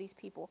homage to these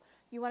people.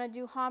 You want to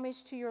do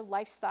homage to your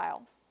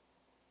lifestyle.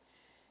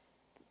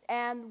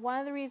 And one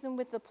of the reasons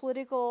with the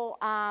political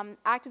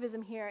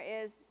activism here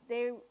is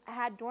they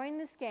had, during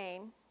this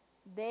game,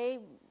 they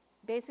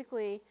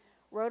basically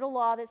wrote a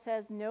law that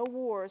says no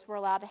wars were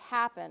allowed to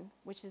happen,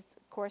 which is,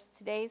 of course,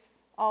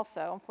 today's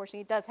also.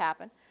 Unfortunately, it does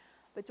happen.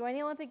 But during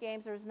the Olympic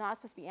Games, there was not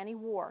supposed to be any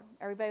war.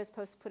 Everybody was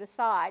supposed to put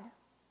aside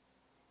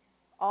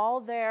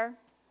all their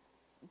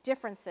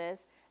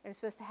differences. They were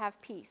supposed to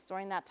have peace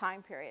during that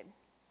time period.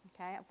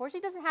 Okay?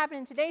 Unfortunately, it doesn't happen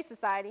in today's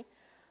society.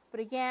 But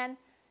again,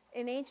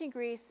 in ancient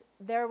Greece,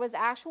 there was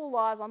actual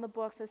laws on the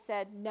books that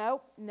said,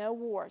 nope, no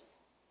wars.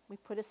 We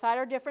put aside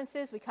our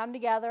differences. We come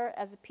together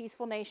as a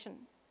peaceful nation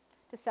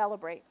to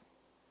celebrate.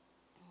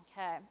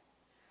 Okay.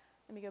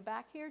 Let me go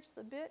back here just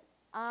a bit.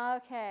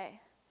 Okay.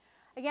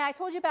 Again, I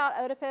told you about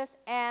Oedipus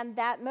and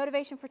that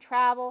motivation for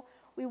travel.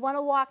 We want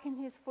to walk in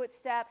his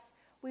footsteps.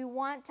 We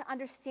want to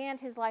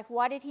understand his life.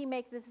 Why did he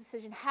make this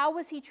decision? How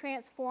was he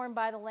transformed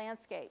by the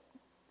landscape?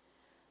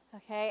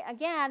 Okay.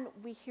 Again,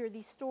 we hear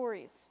these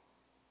stories.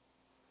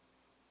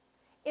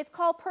 It's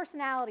called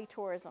personality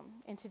tourism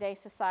in today's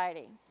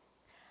society.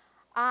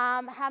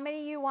 How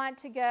many of you want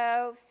to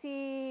go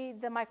see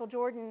the Michael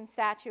Jordan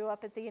statue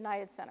up at the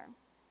United Center?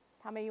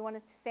 How many of you want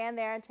to stand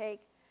there and take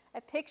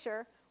a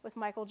picture with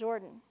Michael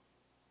Jordan?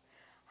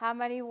 How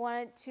many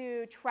want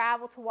to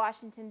travel to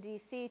Washington,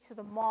 D.C., to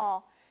the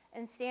mall,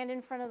 and stand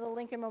in front of the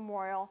Lincoln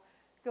Memorial,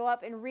 go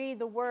up and read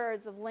the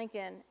words of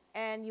Lincoln,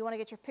 and you want to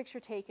get your picture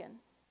taken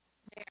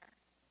there?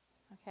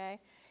 Okay?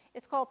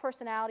 It's called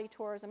personality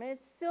tourism, and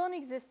it's still in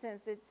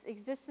existence.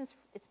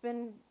 It's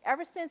been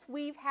ever since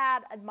we've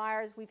had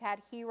admirers, we've had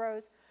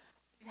heroes,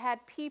 we've had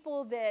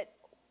people that,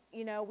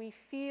 we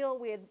feel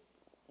we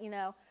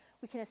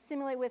can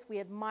assimilate with, we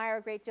admire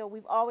a great deal.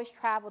 We've always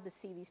traveled to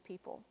see these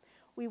people.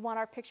 We want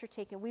our picture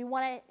taken. We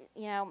want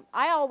to,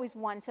 I always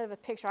want, instead of a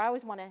picture, I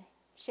always want to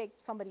shake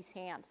somebody's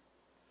hand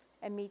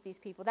and meet these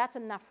people. That's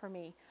enough for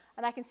me.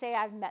 And I can say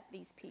I've met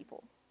these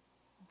people.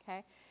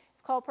 Okay?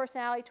 It's called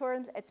personality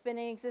tourism. It's been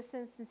in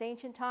existence since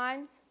ancient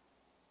times.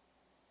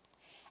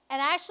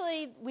 And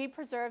actually, we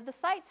preserve the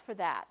sites for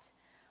that.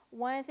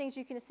 One of the things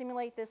you can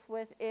assimilate this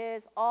with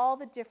is all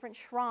the different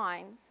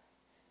shrines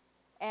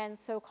and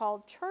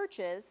so-called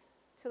churches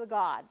to the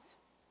gods.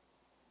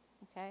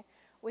 Okay?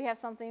 We have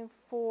something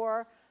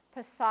for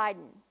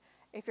Poseidon.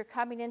 If you're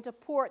coming into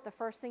port, the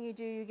first thing you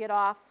do, you get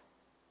off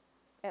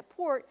at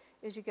port,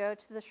 is you go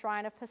to the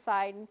shrine of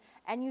Poseidon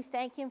and you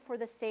thank him for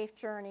the safe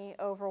journey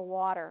over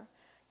water.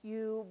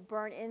 You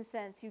burn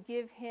incense. You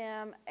give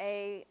him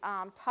a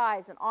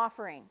tithes, an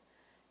offering,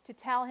 to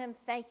tell him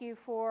thank you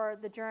for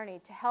the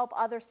journey, to help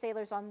other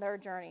sailors on their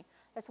journey.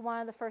 That's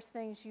one of the first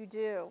things you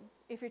do.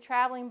 If you're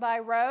traveling by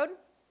road,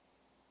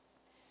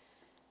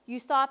 you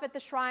stop at the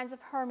shrines of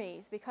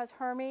Hermes, because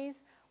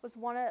Hermes was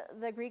one of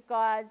the Greek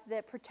gods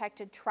that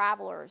protected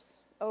travelers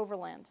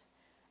overland.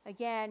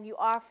 Again, you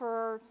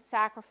offer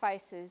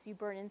sacrifices, you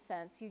burn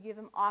incense, you give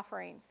him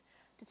offerings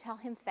to tell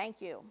him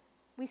thank you.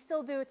 We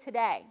still do it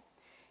today.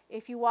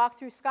 If you walk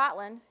through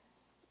Scotland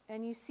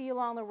and you see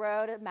along the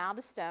road a mound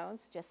of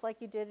stones, just like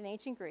you did in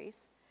ancient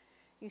Greece,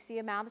 you see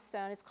a mound of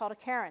stone, it's called a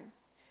cairn.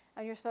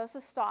 And you're supposed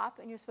to stop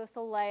and you're supposed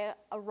to lay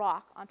a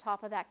rock on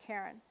top of that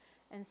cairn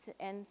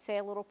and say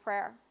a little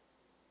prayer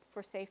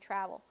for safe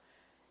travel.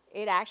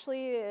 It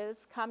actually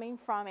is coming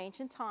from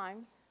ancient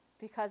times,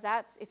 because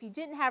if you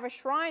didn't have a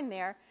shrine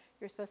there,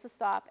 you're supposed to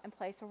stop and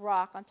place a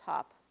rock on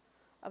top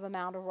of a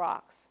mound of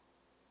rocks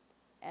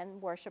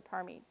and worship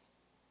Hermes.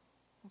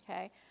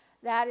 Okay?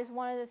 That is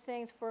one of the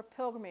things for a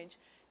pilgrimage,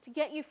 to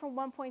get you from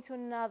one point to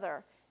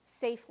another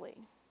safely.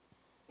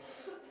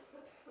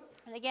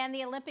 And again,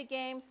 the Olympic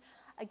Games,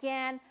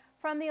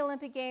 from the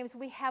Olympic Games,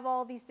 we have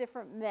all these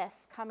different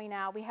myths coming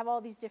out. We have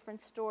all these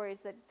different stories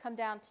that come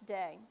down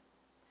today.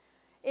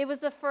 It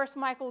was the first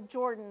Michael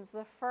Jordans,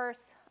 the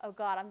first, oh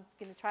God, I'm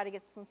going to try to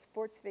get some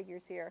sports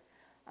figures here.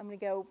 I'm going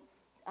to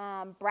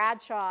go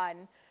Bradshaw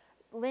and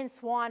Lynn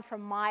Swann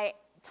from my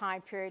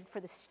time period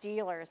for the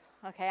Steelers.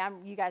 Okay,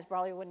 you guys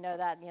probably wouldn't know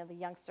that, the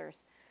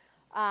youngsters.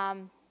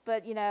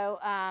 But,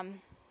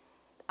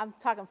 I'm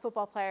talking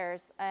football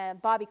players,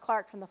 Bobby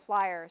Clark from the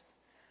Flyers,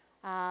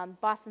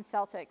 Boston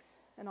Celtics,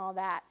 and all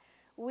that.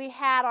 We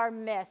had our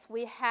myths.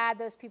 We had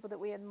those people that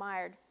we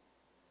admired.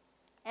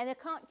 And it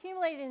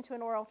accumulated into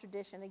an oral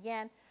tradition.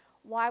 Again,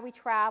 why we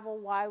travel,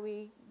 why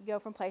we go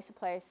from place to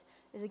place,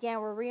 is again,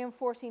 we're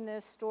reinforcing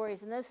those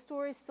stories. And those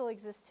stories still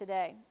exist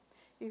today.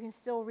 You can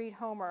still read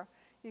Homer.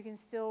 You can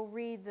still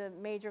read the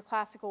major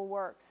classical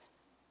works.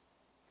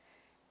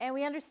 And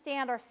we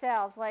understand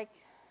ourselves, like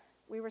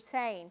we were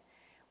saying.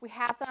 We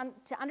have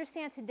to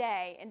understand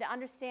today, and to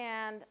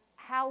understand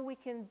how we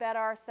can better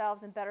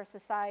ourselves and better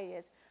society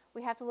is.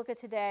 We have to look at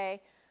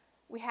today.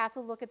 We have to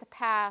look at the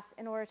past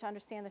in order to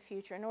understand the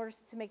future, in order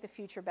to make the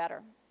future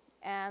better.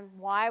 And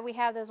why we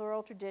have those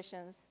oral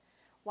traditions,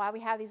 why we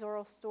have these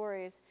oral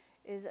stories,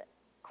 is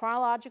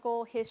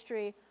chronological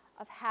history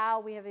of how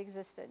we have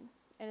existed.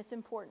 And it's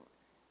important.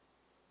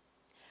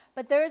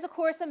 But there is, of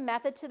course, a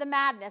method to the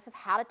madness of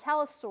how to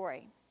tell a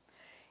story.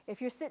 If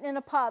you're sitting in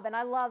a pub, and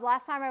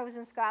last time I was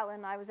in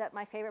Scotland, I was at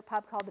my favorite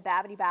pub called the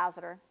Babbity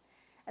Bowser.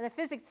 And the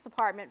physics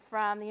department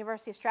from the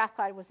University of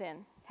Strathclyde was in,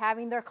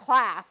 having their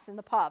class in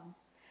the pub.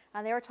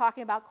 And they were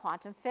talking about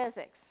quantum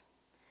physics.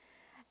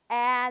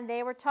 And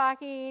they were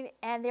talking,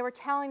 and they were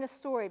telling a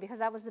story, because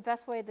that was the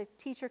best way the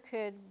teacher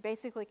could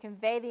basically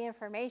convey the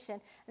information.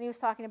 And he was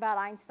talking about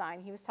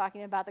Einstein. He was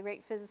talking about the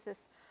great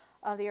physicists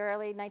of the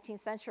early 19th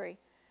century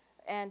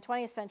and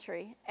 20th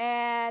century.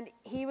 And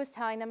he was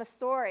telling them a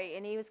story,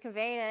 and he was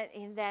conveying it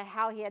in that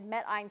how he had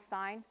met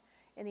Einstein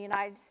in the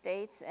United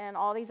States and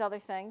all these other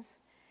things.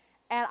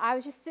 And I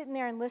was just sitting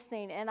there and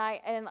listening, and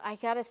I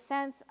got a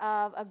sense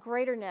of a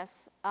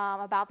greaterness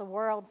about the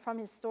world from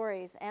his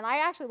stories. And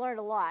I actually learned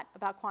a lot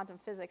about quantum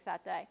physics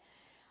that day.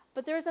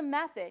 But there's a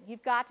method.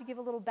 You've got to give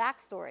a little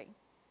backstory.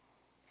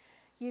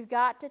 You've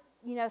got to,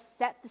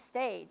 set the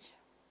stage.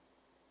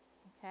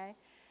 Okay?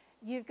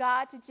 You've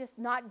got to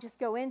not just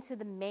go into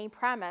the main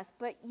premise,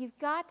 but you've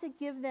got to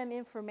give them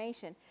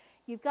information.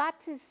 You've got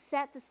to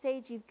set the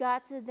stage. You've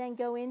got to then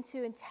go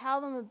into and tell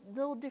them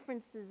little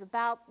differences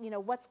about,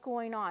 what's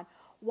going on.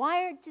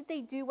 Why did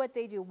they do what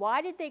they do?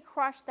 Why did they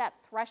crush that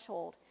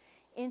threshold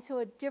into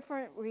a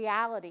different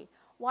reality?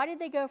 Why did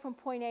they go from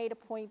point A to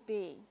point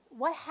B?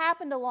 What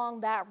happened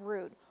along that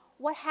route?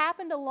 what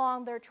happened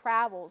along their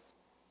travels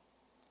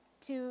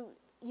to,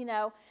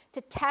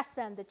 to test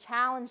them, to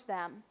challenge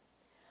them.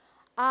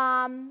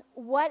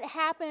 What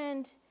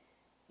happened,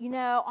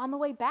 on the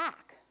way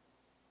back.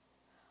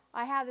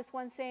 I have this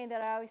one saying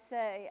that I always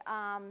say,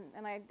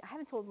 and I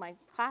haven't told my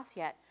class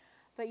yet,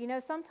 but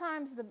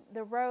sometimes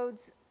the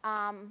roads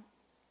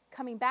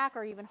coming back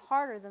are even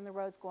harder than the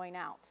roads going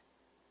out,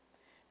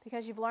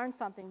 because you've learned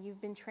something,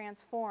 you've been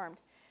transformed.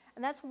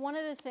 And that's one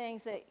of the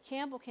things that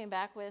Campbell came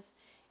back with,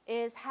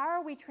 is how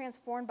are we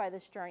transformed by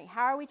this journey?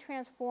 How are we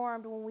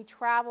transformed when we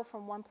travel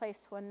from one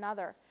place to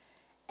another?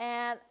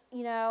 And,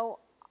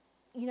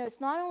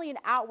 it's not only an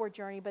outward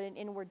journey, but an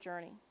inward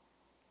journey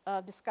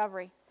of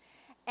discovery.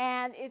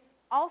 And it's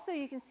also,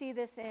 you can see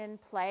this in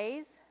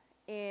plays,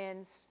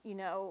 in,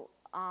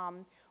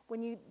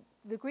 when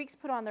the Greeks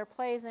put on their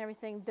plays and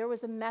everything, there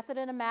was a method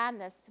and a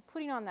madness to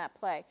putting on that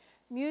play.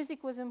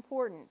 Music was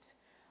important,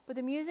 but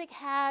the music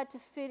had to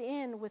fit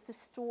in with the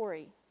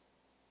story.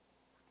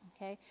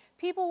 Okay?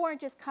 People weren't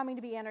just coming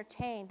to be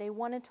entertained. They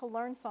wanted to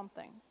learn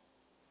something.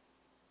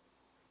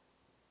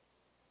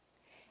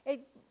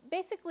 It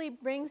basically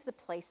brings the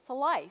place to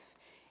life.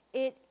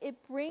 It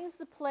brings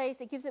the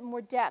place, it gives it more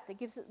depth, it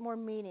gives it more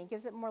meaning, it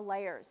gives it more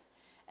layers.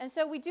 And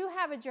so we do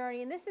have a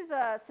journey, and this is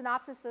a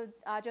synopsis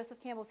of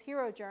Joseph Campbell's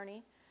hero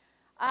journey.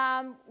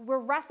 We're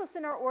restless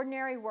in our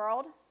ordinary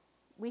world.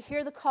 We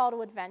hear the call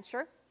to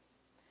adventure.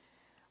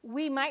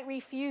 We might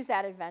refuse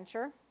that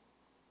adventure,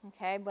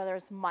 okay, whether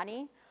it's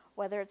money,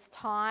 whether it's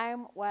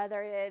time,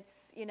 whether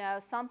it's,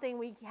 something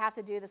we have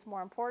to do that's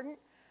more important.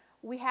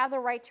 We have the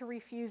right to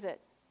refuse it,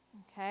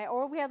 okay,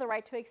 or we have the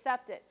right to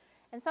accept it.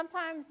 And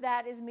sometimes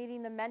that is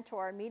meeting the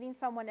mentor, meeting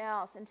someone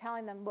else and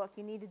telling them, look,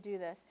 you need to do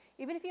this.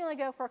 Even if you only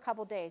go for a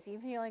couple days, even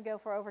if you only go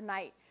for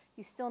overnight,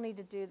 you still need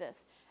to do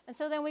this. And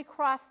so then we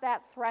cross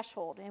that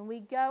threshold and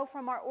we go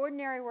from our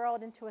ordinary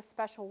world into a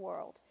special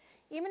world.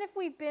 Even if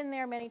we've been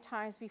there many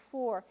times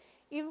before,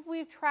 even if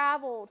we've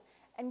traveled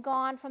and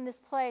gone from this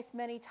place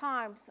many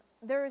times,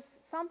 there's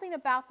something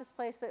about this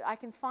place that I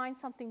can find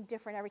something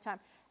different every time.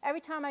 Every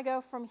time I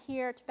go from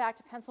here back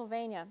to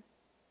Pennsylvania,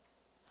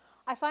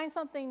 I find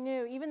something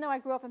new. Even though I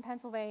grew up in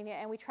Pennsylvania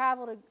and we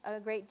traveled a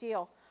great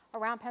deal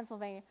around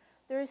Pennsylvania,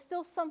 there is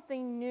still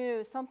something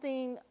new,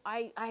 something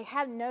I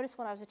hadn't noticed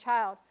when I was a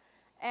child.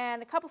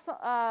 And a couple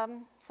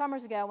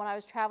summers ago when I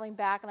was traveling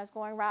back and I was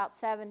going Route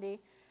 70,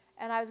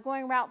 and I was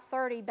going Route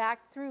 30 back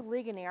through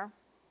Ligonier,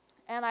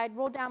 and I'd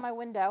rolled down my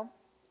window,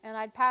 and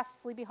I'd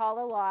passed Sleepy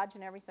Hollow Lodge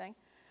and everything.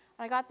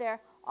 And I got there,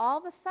 all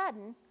of a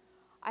sudden,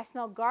 I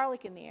smelled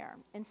garlic in the air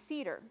and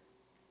cedar.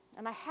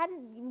 And I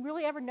hadn't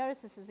really ever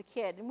noticed this as a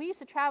kid. And we used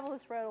to travel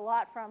this road a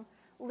lot from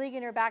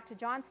Ligonier back to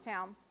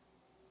Johnstown.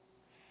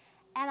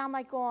 And I'm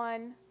like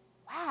going,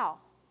 wow,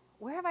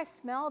 where have I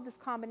smelled this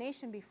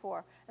combination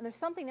before? And there's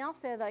something else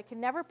there that I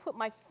can never put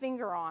my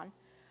finger on.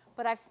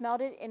 But I've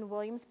smelled it in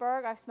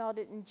Williamsburg. I've smelled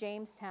it in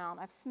Jamestown.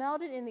 I've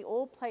smelled it in the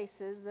old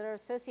places that are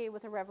associated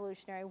with the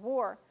Revolutionary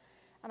War.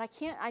 And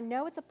I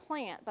know it's a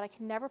plant, but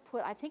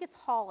I think it's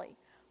holly,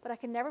 but I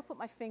can never put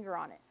my finger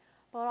on it.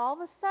 But all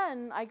of a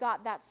sudden, I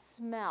got that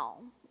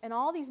smell, and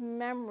all these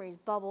memories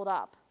bubbled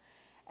up,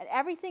 and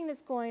everything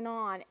that's going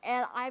on.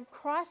 And I've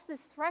crossed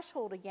this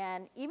threshold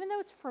again, even though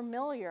it's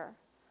familiar.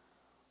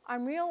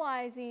 I'm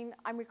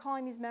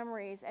recalling these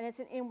memories, and it's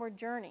an inward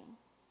journey.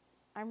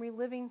 I'm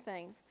reliving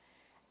things.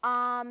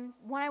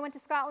 When I went to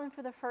Scotland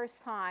for the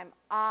first time,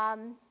 I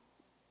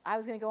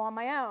was going to go on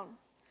my own.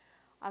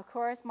 Of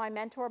course,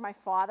 my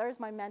father is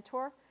my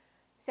mentor,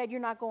 said,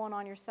 you're not going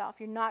on yourself.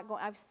 You're not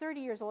going. I was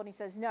 30 years old, and he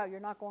says, no, you're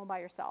not going by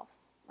yourself.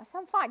 I said,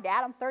 I'm fine,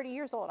 Dad. I'm 30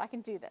 years old. I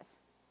can do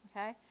this.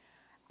 Okay?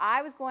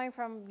 I was going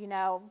from,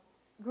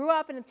 grew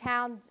up in a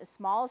town as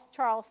small as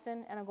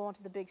Charleston, and I'm going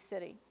to the big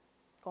city.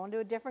 Going to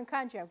a different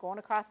country. I'm going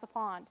across the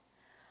pond.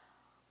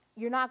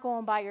 You're not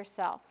going by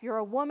yourself. You're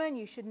a woman.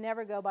 You should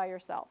never go by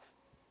yourself.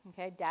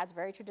 Okay? Dad's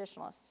very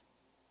traditionalist.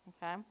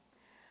 Okay?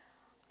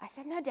 I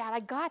said, no, Dad,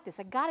 I got this.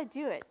 I got to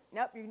do it.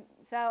 Nope.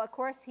 So, of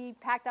course, he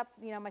packed up,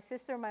 my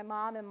sister, my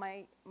mom, and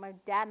my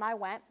dad and I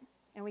went,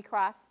 and we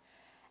crossed.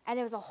 And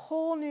it was a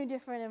whole new,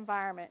 different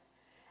environment.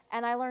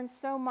 And I learned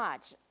so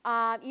much.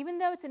 Even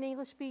though it's an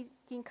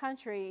English-speaking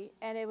country,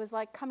 and it was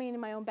like coming in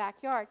my own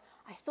backyard,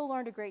 I still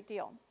learned a great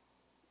deal.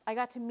 I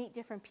got to meet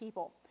different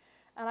people,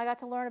 and I got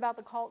to learn about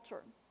the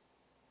culture.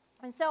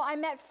 And so I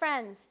met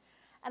friends,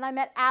 and I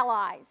met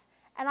allies,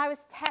 and I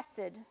was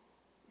tested,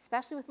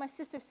 especially with my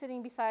sister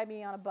sitting beside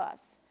me on a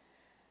bus.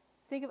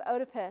 Think of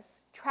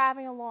Oedipus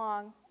traveling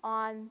along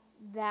on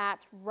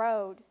that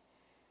road,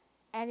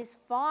 and his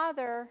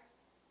father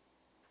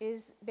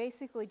is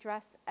basically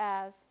dressed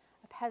as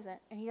a peasant,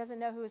 and he doesn't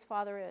know who his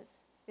father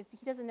is.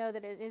 He doesn't know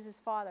that it is his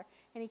father,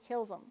 and he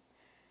kills him.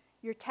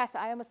 You're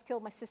tested. I almost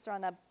killed my sister on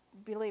that,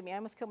 believe me, I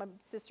almost killed my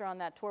sister on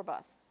that tour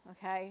bus,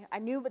 okay? I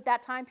knew at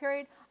that time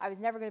period I was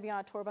never going to be on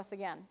a tour bus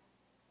again,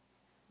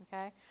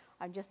 okay?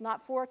 I'm just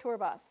not for a tour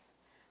bus.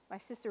 My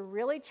sister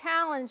really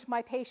challenged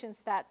my patience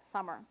that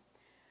summer.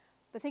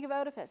 But think of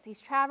Oedipus. He's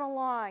traveling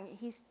along.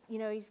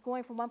 He's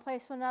going from one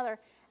place to another.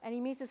 and he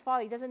meets his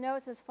father. He doesn't know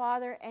it's his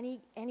father, and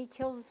he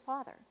kills his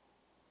father.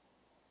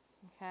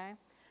 Okay?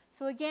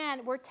 So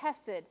again, we're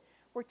tested.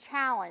 We're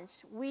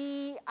challenged.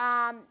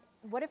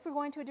 What if we're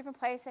going to a different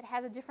place that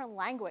has a different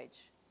language,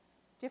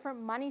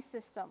 different money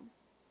system?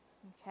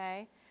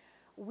 Okay?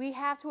 We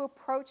have to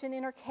approach an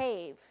inner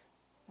cave.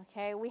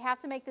 Okay? We have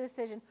to make the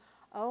decision,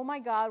 oh my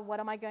God, what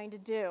am I going to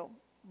do?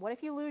 What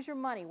if you lose your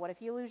money? What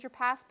if you lose your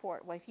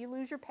passport? What if you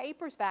lose your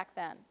papers back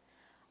then?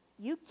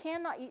 You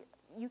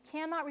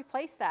cannot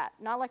replace that,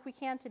 not like we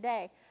can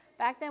today.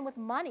 Back then with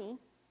money,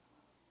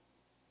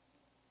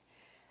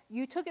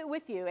 you took it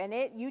with you, and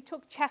you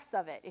took chests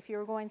of it if you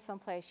were going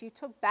someplace. You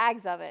took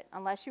bags of it,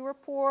 unless you were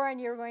poor and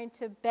you were going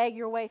to beg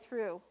your way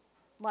through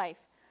life.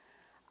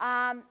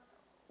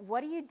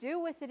 What do you do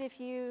with it if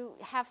you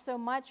have so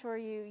much, or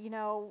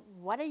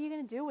what are you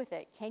going to do with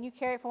it? Can you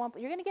carry it from one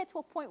place? You're going to get to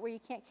a point where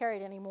you can't carry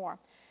it anymore.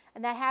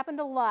 And that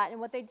happened a lot. And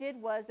what they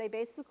did was they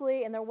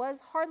basically, and there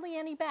was hardly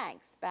any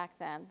banks back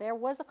then. There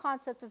was a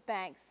concept of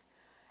banks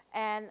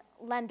and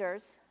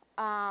lenders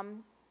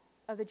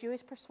of the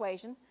Jewish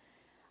persuasion,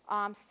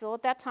 still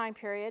at that time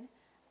period,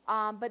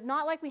 but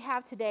not like we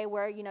have today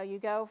where, you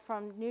go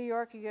from New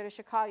York, you go to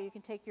Chicago, you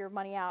can take your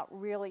money out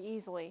really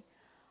easily.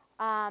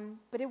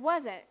 But it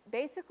wasn't.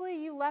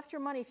 Basically, you left your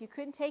money. If you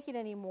couldn't take it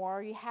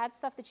anymore, you had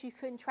stuff that you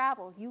couldn't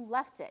travel, you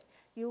left it.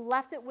 You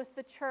left it with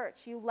the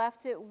church. You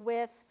left it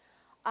with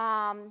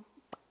at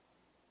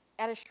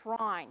a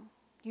shrine.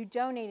 You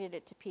donated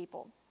it to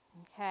people.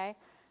 Okay?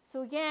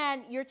 So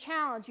again, you're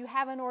challenged. You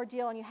have an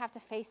ordeal, and you have to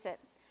face it.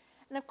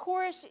 And of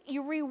course,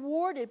 you're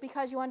rewarded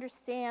because you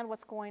understand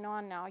what's going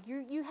on now.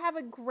 You have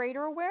a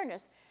greater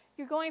awareness.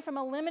 You're going from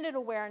a limited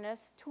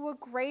awareness to a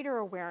greater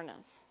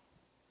awareness.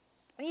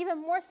 And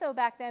even more so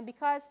back then,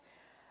 because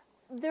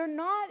they're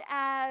not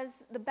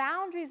as, the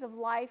boundaries of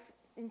life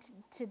in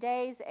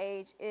today's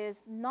age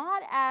is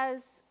not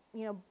as,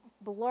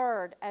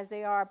 blurred as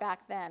they are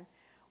back then.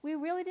 We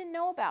really didn't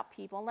know about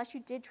people unless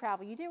you did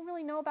travel. You didn't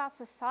really know about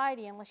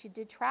society unless you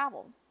did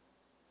travel.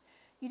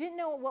 You didn't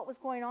know what was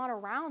going on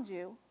around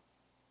you.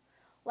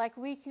 Like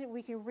we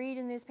can read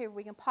in the newspaper,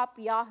 we can pop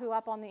Yahoo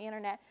up on the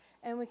internet,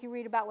 and we can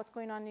read about what's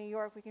going on in New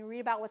York. We can read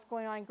about what's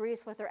going on in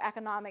Greece with their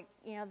economic,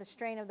 the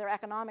strain of their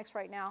economics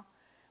right now.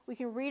 We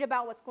can read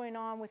about what's going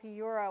on with the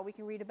euro. We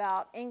can read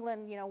about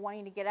England,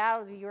 wanting to get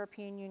out of the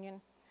European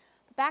Union.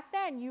 But back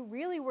then, you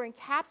really were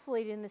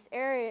encapsulated in this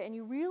area, and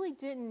you really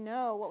didn't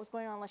know what was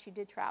going on unless you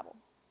did travel.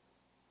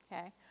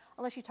 Okay?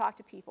 Unless you talked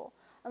to people.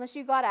 Unless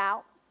you got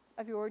out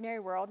of your ordinary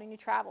world and you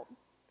traveled.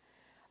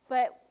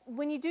 But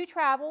when you do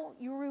travel,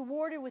 you're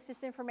rewarded with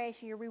this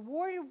information. You're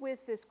rewarded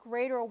with this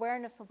greater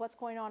awareness of what's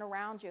going on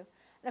around you.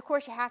 And of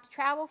course, you have to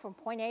travel from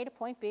point A to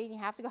point B, and you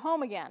have to go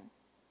home again.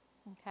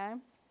 Okay?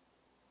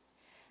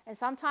 And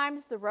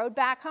sometimes the road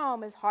back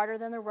home is harder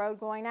than the road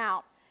going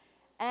out.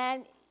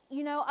 And,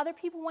 other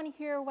people want to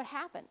hear what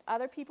happened.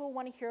 Other people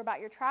want to hear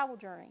about your travel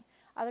journey.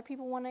 Other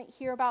people want to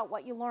hear about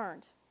what you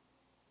learned.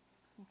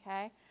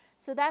 Okay?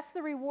 So that's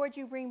the reward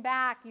you bring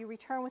back. You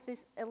return with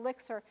this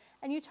elixir,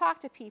 and you talk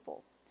to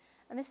people.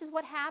 And this is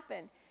what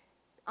happened.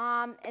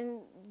 In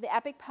the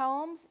epic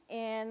poems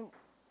and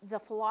the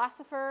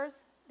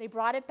philosophers, they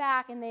brought it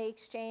back and they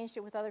exchanged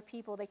it with other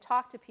people. They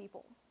talked to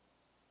people.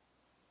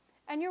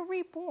 And you're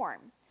reborn.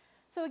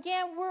 So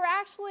again, we're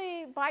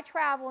actually, by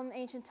travel in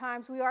ancient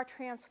times, we are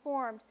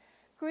transformed.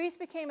 Greece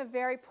became a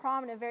very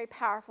prominent, very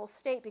powerful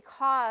state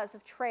because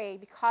of trade,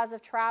 because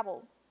of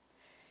travel.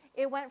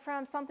 It went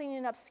from something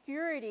in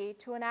obscurity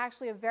to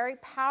actually a very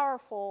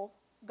powerful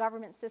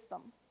government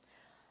system.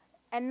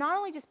 And not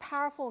only just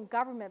powerful in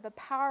government, but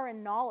power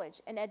in knowledge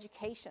and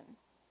education.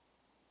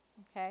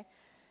 Okay?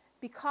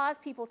 Because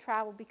people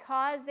traveled,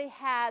 because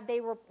they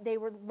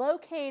were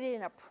located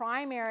in a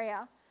prime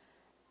area,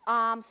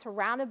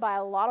 surrounded by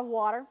a lot of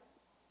water,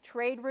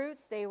 trade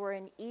routes. They were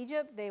in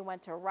Egypt. They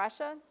went to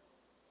Russia,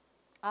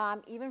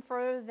 even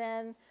further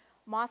than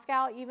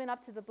Moscow, even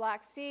up to the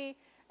Black Sea,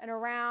 and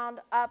around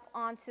up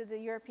onto the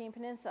European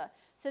peninsula.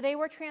 So they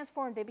were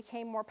transformed. They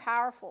became more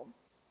powerful.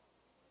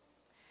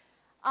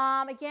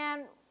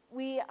 Again,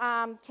 we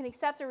can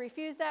accept or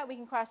refuse that. We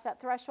can cross that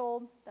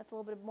threshold. That's a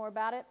little bit more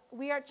about it.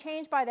 We are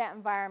changed by that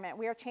environment.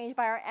 We are changed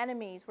by our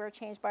enemies. We are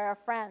changed by our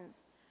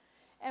friends.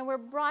 And we're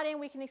brought in,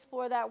 we can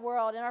explore that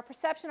world. And our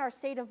perception, our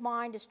state of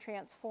mind is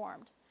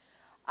transformed.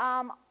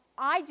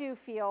 I do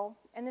feel,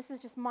 and this is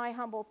just my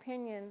humble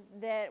opinion,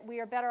 that we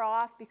are better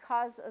off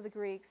because of the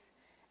Greeks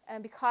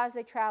and because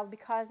they traveled,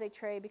 because they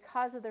trade,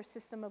 because of their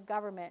system of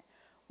government.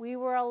 We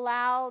were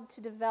allowed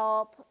to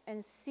develop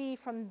and see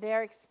from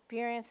their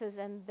experiences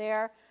and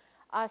their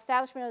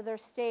establishment of their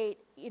state,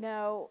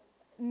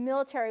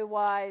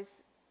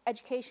 military-wise,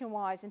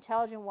 education-wise,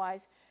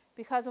 intelligence-wise,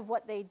 because of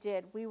what they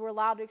did. We were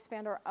allowed to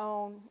expand our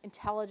own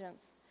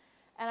intelligence.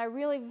 And I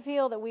really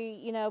feel that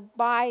we,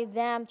 by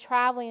them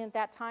traveling at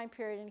that time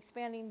period and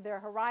expanding their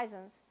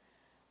horizons,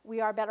 we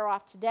are better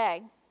off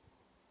today.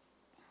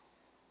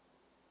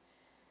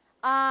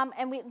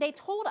 And they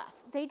told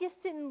us. They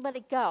just didn't let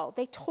it go.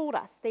 They told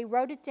us. They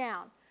wrote it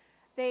down.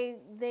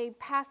 They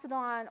pass it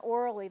on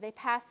orally. They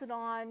pass it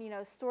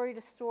on, story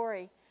to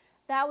story.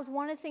 That was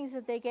one of the things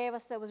that they gave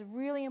us that was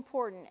really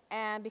important.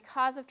 And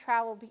because of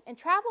travel, and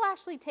travel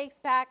actually takes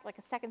back like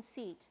a second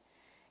seat.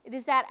 It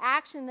is that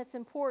action that's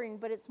important,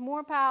 but it's more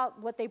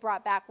about what they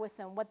brought back with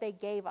them, what they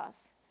gave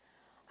us.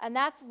 And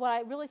that's what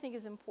I really think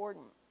is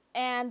important.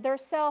 And their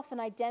self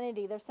and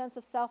identity, their sense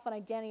of self and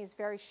identity is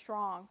very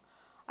strong.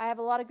 I have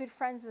a lot of good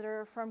friends that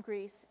are from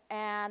Greece,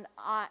 and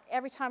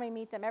every time I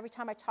meet them, every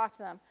time I talk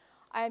to them,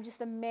 I am just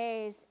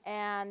amazed,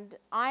 and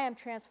I am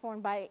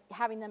transformed by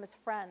having them as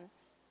friends.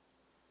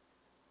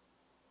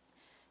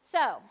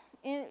 So,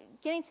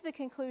 getting to the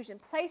conclusion,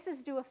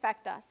 places do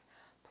affect us.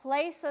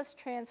 Places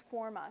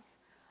transform us.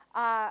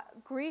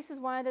 Greece is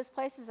one of those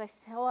places I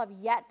still have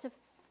yet to,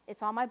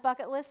 it's on my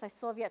bucket list. I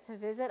still have yet to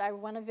visit. I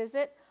want to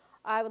visit.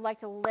 I would like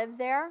to live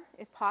there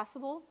if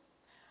possible.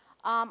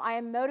 I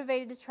am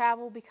motivated to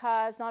travel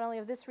because not only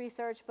of this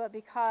research, but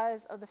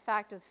because of the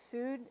fact of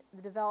food,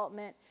 the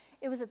development.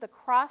 It was at the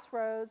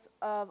crossroads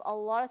of a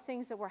lot of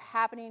things that were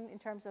happening in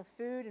terms of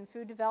food and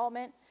food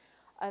development,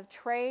 of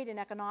trade and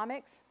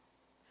economics.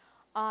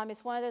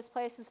 It's one of those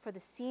places for the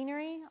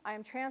scenery. I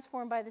am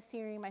transformed by the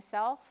scenery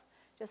myself,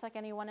 just like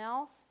anyone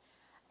else.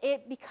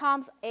 It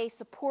becomes a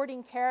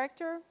supporting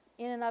character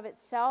in and of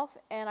itself,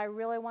 and I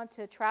really want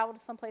to travel to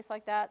someplace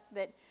like that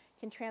that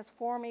can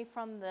transform me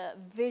from the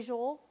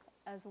visual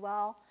as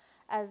well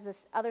as the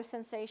other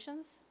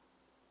sensations.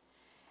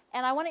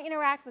 And I want to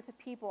interact with the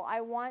people.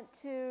 I want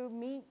to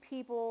meet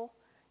people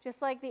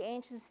just like the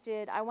ancients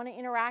did. I want to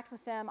interact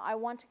with them. I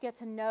want to get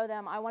to know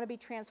them. I want to be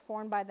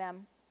transformed by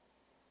them.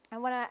 I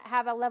want to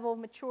have a level of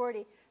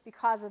maturity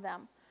because of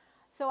them.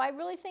 So I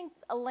really think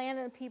a land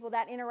and the people,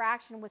 that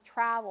interaction with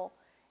travel,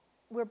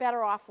 we're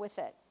better off with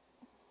it.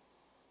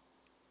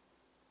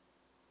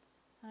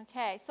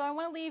 Okay, so I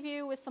want to leave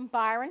you with some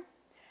Byron.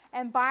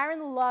 And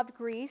Byron loved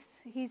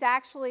Greece. He's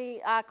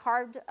actually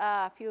carved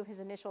a few of his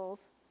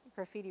initials,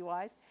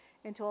 graffiti-wise,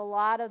 into a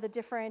lot of the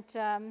different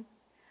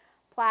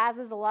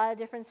plazas, a lot of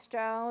different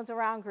stones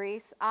around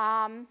Greece.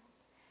 And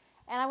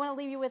I want to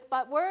leave you with,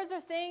 but words are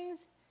things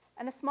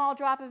and a small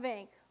drop of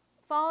ink,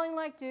 falling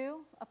like dew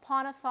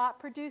upon a thought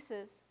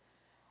produces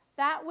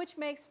that which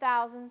makes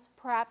thousands,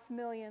 perhaps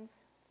millions,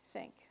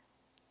 think.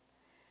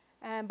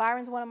 And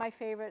Byron's one of my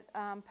favorite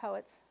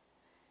poets.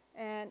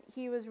 And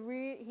he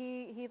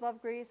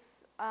loved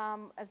Greece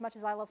as much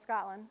as I love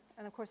Scotland.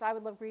 And of course, I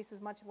would love Greece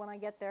as much when I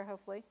get there,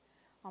 hopefully,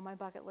 on my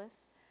bucket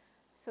list.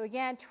 So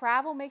again,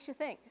 travel makes you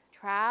think.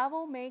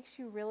 Travel makes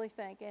you really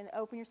think and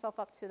open yourself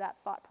up to that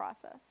thought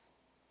process.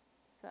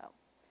 So,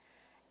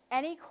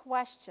 any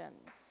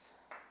questions?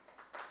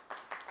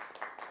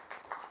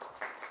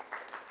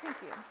 Thank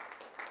you.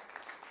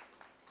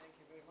 Thank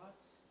you very much.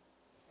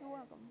 You're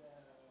welcome.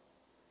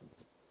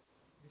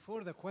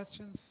 Before the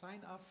questions,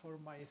 sign up for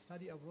my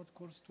Study Abroad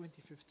course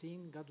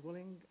 2015, God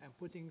willing. I'm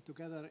putting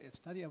together a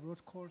Study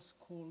Abroad course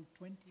called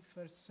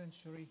 21st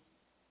Century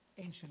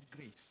Ancient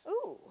Greece.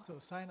 Ooh. So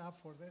sign up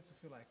for this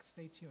if you like.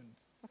 Stay tuned.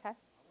 Okay.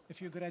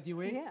 If you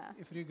graduate,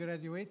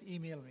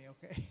 email me,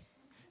 okay?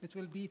 It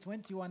will be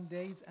 21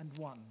 days and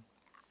one.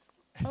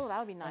 Oh, that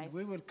would be nice. And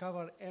we will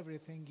cover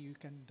everything you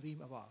can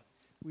dream about.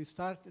 We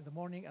start in the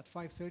morning at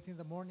 5:30 in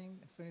the morning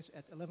and finish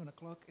at 11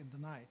 o'clock in the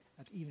night,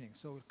 at evening.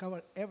 So we'll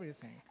cover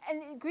everything.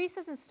 And Greece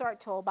doesn't start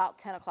till about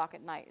 10 o'clock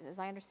at night. As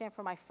I understand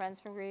from my friends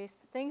from Greece,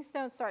 things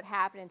don't start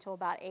happening until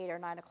about 8 or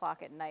 9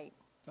 o'clock at night.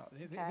 So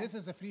Okay. this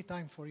is a free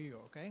time for you,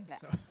 okay? Yeah.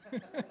 So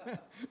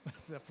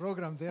the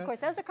program there. Of course,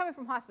 those are coming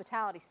from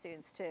hospitality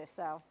students too,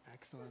 so.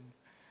 Excellent.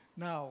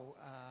 Now,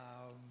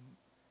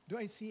 do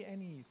I see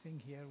anything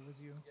here with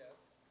you? Yes,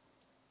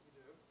 you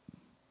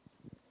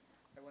do.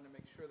 I want to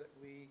make sure that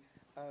we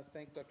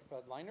thank Dr.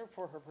 Pudliner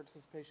for her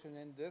participation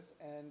in this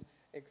and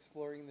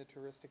exploring the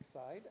touristic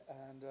side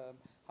and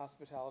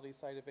hospitality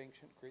side of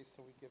ancient Greece.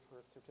 So we give her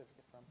a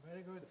certificate from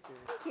Very good. the series.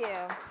 Thank you.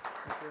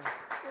 Thank you.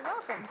 You're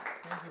welcome.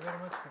 Thank you very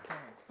much for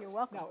coming. You're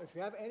welcome. Now, if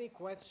you have any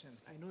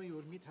questions, I know you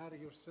will meet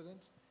your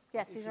students.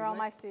 Yes, If these you are all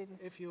my like-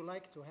 students. If you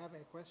like to have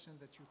a question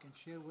that you can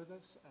share with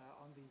us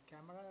on the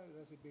camera,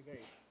 that would be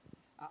great.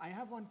 I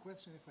have one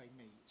question, if I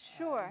may.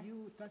 Sure.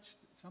 You touched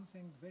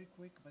something very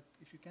quick, but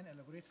if you can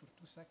elaborate for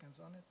 2 seconds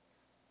on it,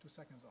 2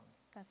 seconds only.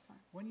 That's fine.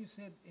 When you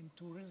said in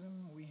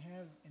tourism we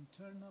have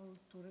internal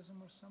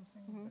tourism or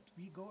something, that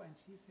we go and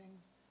see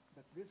things,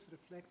 but this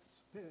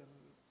reflects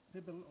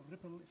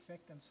ripple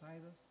effect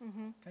inside us.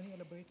 Can you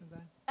elaborate on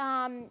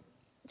that?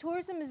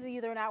 Tourism is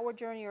either an outward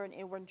journey or an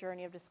inward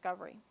journey of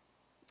discovery.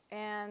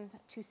 And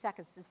 2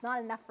 seconds is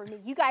not enough for me.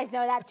 You guys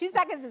know that. 2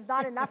 seconds is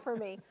not enough for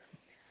me.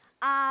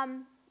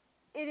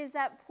 It is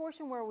that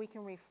portion where we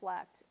can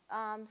reflect.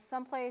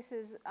 Some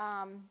places,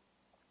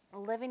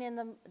 living in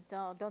the,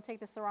 don't take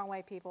this the wrong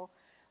way, people.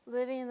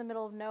 Living in the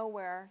middle of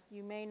nowhere,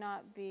 you may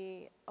not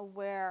be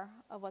aware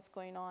of what's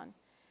going on.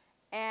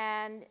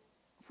 And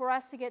for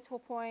us to get to a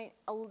point,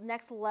 a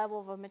next level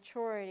of a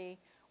maturity,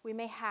 we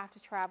may have to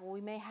travel.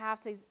 We may have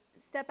to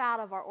step out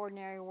of our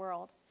ordinary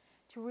world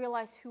to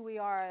realize who we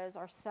are as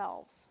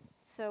ourselves.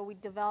 So we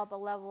develop a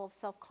level of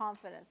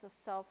self-confidence, of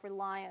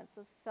self-reliance,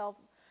 of self,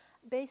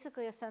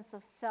 basically a sense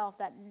of self,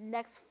 that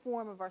next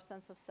form of our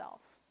sense of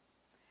self.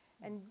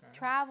 And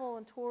travel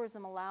and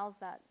tourism allows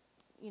that,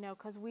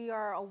 because we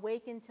are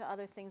awakened to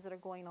other things that are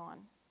going on.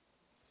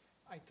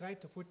 I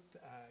tried to put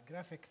a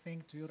graphic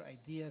thing to your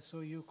idea, so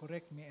you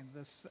correct me in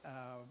this.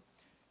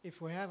 If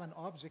we have an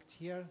object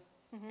here,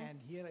 and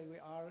here we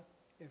are,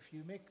 if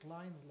you make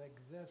lines like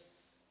this,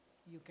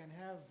 you can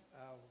have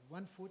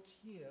 1 foot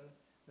here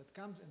that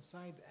comes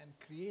inside and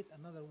create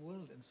another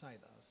world inside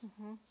us.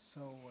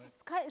 So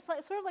it's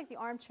sort of like the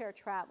armchair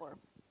traveler.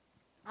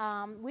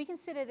 We can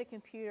sit at a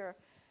computer,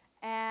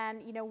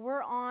 and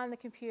we're on the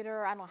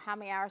computer, I don't know how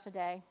many hours a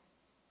day,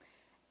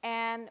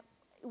 and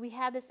we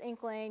have this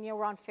inkling,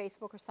 we're on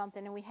Facebook or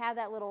something, and we have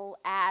that little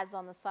ads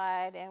on the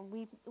side, and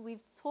we've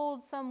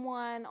told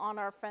someone on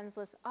our friends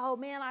list, oh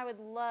man, I would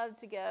love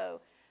to go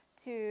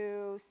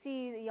to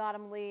see the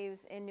autumn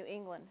leaves in New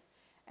England.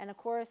 And of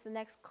course, the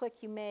next click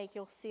you make,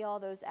 you'll see all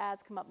those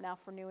ads come up now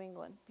for New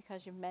England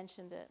because you've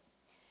mentioned it.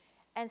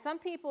 And some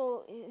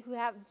people who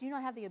do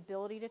not have the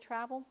ability to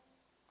travel,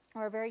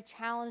 or are very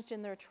challenged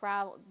in their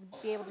travel,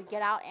 be able to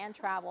get out and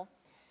travel,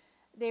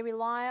 they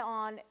rely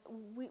on,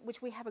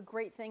 which we have a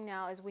great thing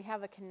now, is we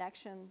have a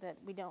connection that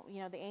we don't,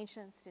 the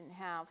ancients didn't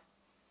have.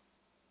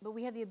 But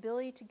we have the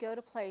ability to go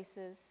to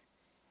places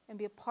and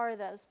be a part of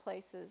those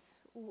places.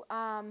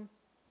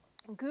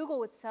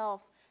 Google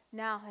itself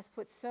now has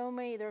put so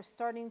many, they're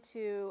starting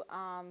to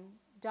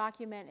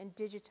document and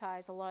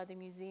digitize a lot of the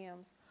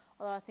museums,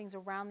 a lot of things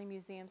around the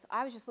museums.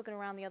 I was just looking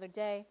around the other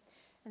day,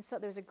 and so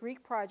there's a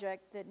Greek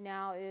project that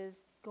now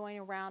is going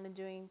around and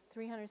doing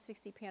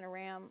 360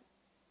 panorama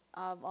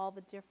of all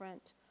the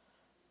different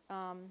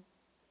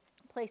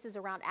places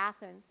around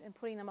Athens and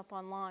putting them up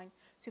online.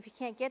 So if you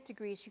can't get to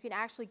Greece, you can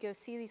actually go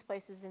see these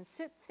places and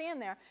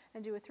stand there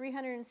and do a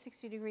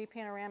 360-degree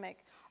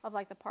panoramic of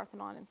like the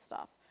Parthenon and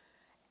stuff.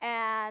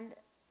 And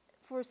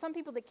for some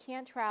people that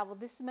can't travel,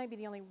 this might be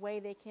the only way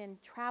they can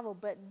travel,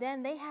 but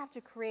then they have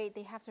to create,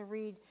 they have to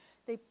read,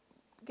 they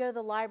go to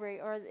the library,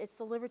 or it's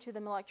delivered to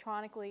them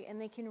electronically, and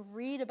they can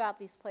read about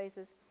these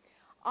places.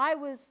 I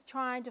was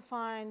trying to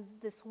find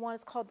this one,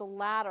 it's called The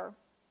Ladder,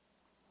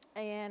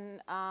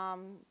 in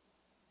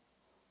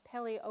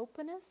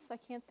Peleopolis. I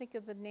can't think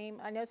of the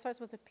name. I know it starts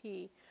with a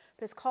P,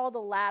 but it's called The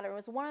Ladder. It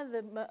was one of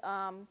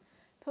the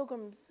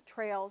pilgrims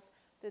trails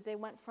that they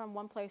went from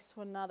one place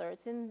to another.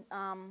 It's in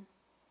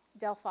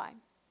Delphi.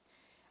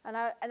 And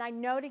I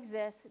know it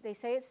exists. They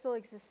say it still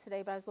exists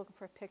today, but I was looking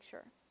for a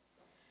picture.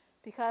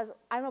 Because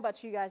I don't know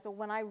about you guys, but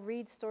when I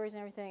read stories and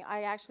everything,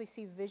 I actually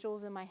see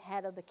visuals in my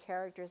head of the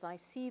characters, and I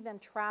see them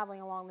traveling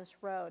along this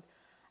road.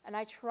 And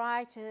I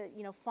try to,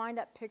 find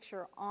that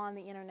picture on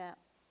the internet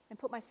and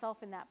put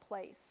myself in that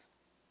place.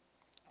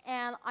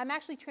 And I'm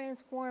actually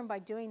transformed by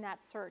doing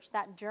that search,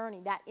 that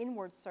journey, that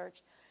inward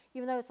search.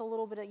 Even though it's a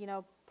little bit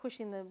of,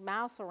 pushing the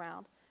mouse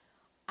around,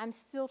 I'm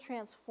still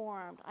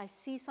transformed. I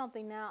see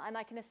something now, and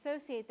I can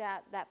associate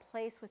that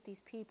place with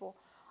these people.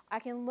 I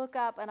can look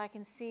up and I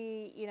can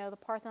see, the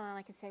Parthenon, and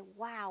I can say,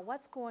 wow,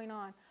 what's going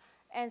on?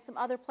 And some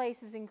other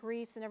places in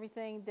Greece and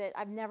everything that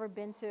I've never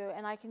been to,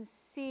 and I can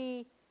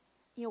see,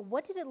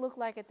 what did it look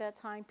like at that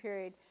time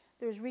period?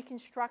 There's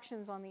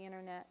reconstructions on the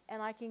internet,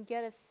 and I can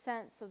get a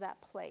sense of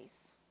that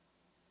place.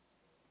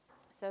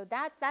 So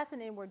that's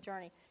an inward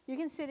journey. You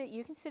can sit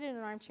in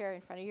an armchair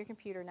in front of your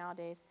computer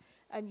nowadays,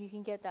 and you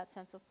can get that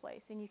sense of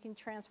place, and you can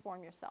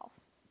transform yourself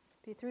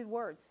through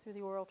words, through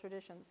the oral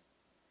traditions,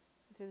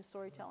 through the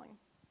storytelling.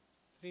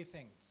 3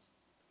 things.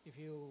 If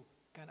you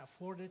can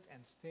afford it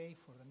and stay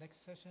for the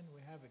next session,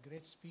 we have a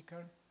great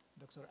speaker,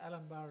 Dr.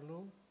 Alan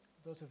Barlow.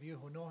 Those of you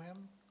who know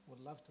him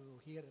would love to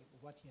hear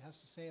what he has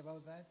to say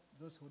about that.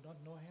 Those who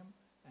don't know him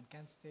and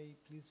can't stay,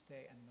 please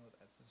stay and know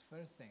that. That's the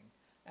first thing.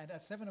 And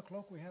at 7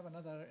 o'clock, we have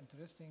another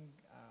interesting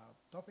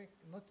topic,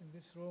 not in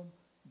this room,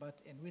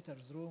 but in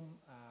Witter's room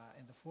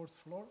in the 4th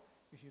floor.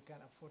 If you can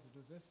afford to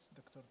do this,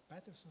 Dr.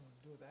 Patterson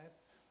will do that,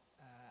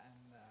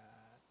 and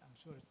I'm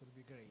sure it will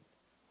be great.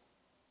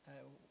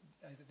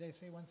 They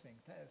say one thing.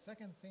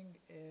 Second thing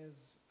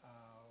is,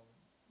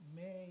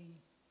 may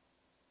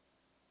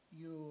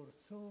your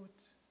thought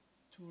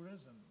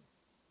tourism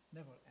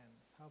never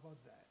ends. How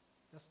about that?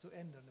 Just to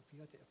end on a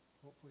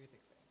poetic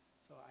thing.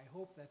 So I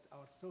hope that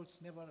our thoughts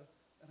never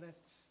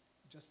rests,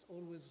 just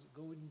always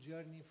go in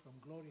journey from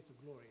glory to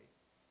glory.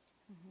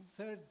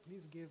 Third,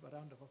 please give a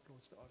round of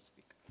applause to our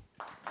speaker.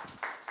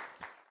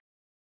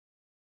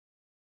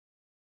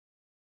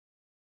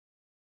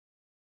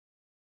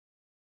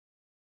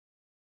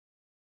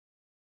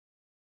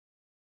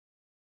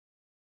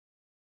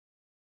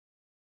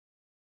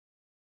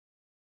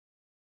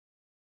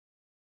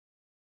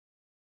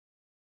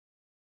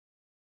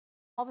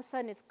 All of a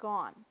sudden it's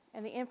gone,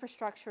 and the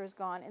infrastructure is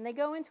gone, and they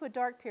go into a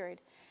dark period.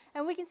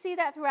 And we can see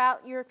that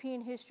throughout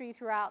European history,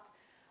 throughout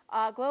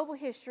global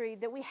history,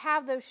 that we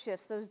have those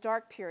shifts, those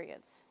dark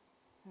periods.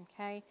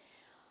 Okay?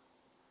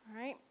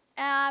 All right?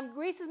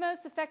 Greece is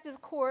most affected,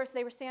 of course.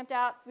 They were stamped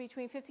out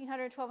between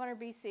 1500 and 1200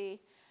 BC.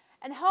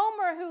 And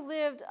Homer, who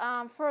lived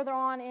further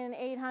on in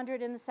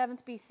 800 in the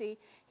 7th BC,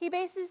 he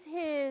bases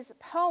his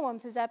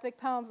poems, his epic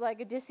poems like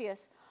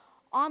Odysseus,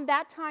 on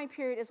that time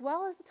period as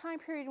well as the time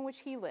period in which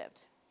he lived.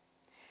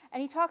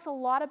 And he talks a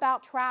lot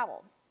about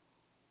travel.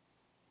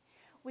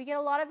 We get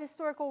a lot of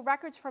historical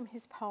records from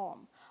his poem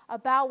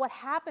about what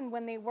happened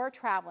when they were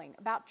traveling,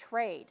 about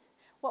trade,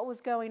 what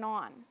was going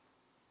on.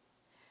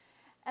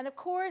 And of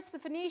course, the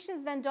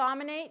Phoenicians then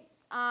dominate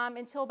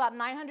until about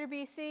 900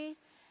 BC.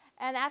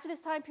 And after this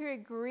time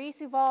period,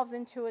 Greece evolves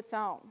into its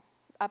own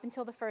up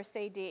until the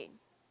 1st AD.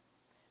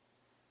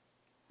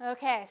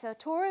 Okay, so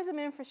tourism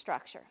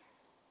infrastructure.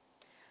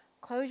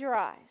 Close your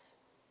eyes.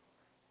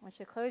 I want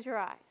you to close your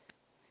eyes.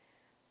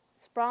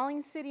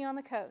 Sprawling city on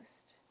the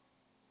coast.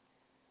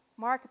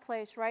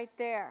 Marketplace right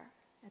there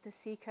at the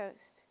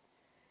seacoast.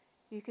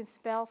 You can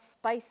smell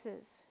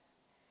spices.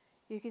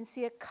 You can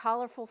see a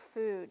colorful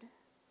food.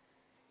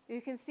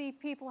 You can see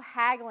people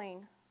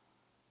haggling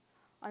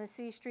on the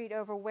sea street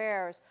over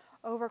wares,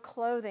 over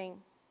clothing.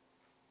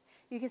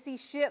 You can see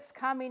ships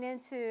coming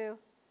into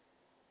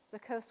the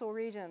coastal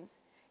regions.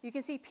 You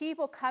can see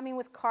people coming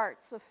with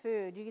carts of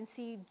food. You can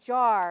see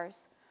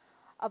jars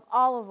of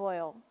olive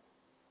oil.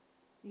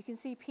 You can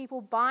see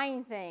people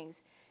buying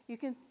things. You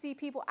can see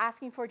people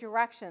asking for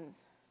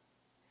directions.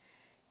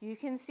 You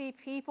can see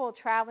people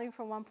traveling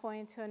from one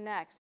point to the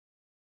next.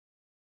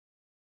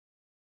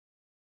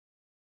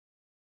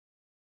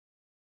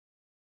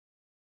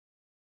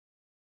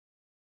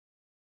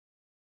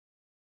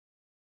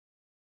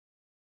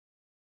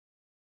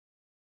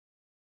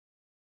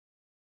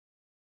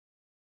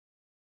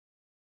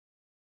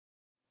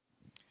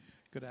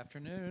 Good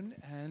afternoon,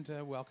 and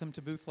welcome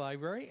to Booth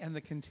Library and the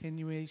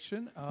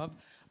continuation of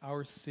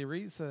our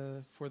series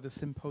for the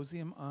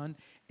Symposium on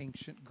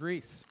Ancient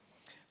Greece.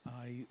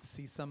 I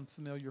see some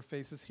familiar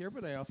faces here,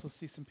 but I also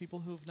see some people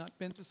who have not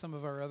been to some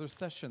of our other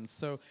sessions.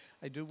 So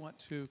I do want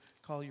to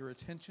call your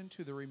attention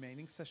to the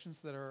remaining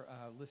sessions that are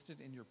listed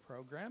in your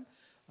program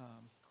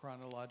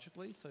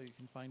chronologically, so you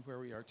can find where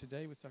we are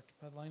today with Dr.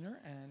 Pudliner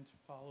and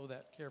follow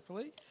that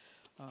carefully.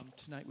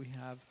 Tonight we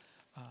have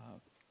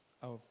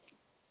a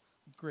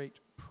great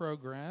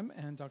program,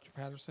 and Dr.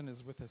 Patterson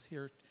is with us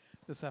here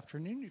this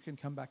afternoon. You can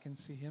come back and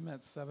see him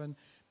at 7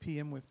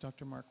 p.m. with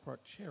Dr. Mark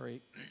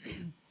Cherry.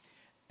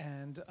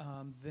 And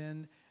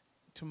then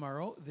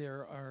tomorrow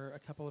there are a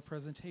couple of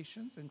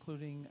presentations,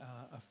 including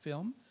a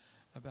film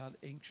about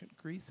ancient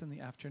Greece in the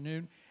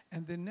afternoon.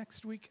 And then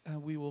next week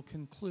we will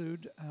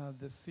conclude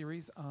this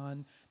series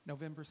on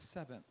November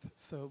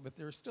 7th. But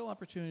there are still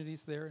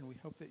opportunities there, and we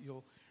hope that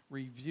you'll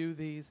review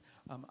these.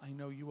 I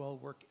know you all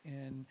work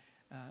in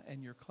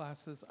and your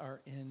classes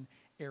are in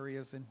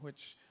areas in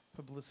which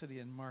publicity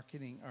and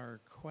marketing are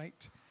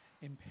quite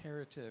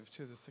imperative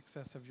to the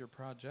success of your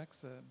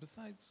projects,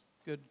 besides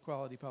good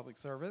quality public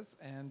service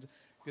and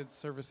good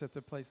service at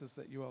the places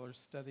that you all are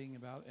studying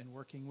about and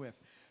working with.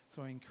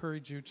 So I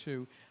encourage you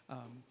to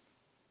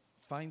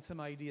find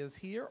some ideas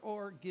here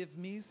or give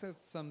me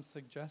some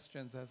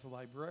suggestions as a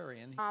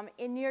librarian.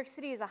 In New York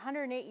City is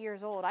 108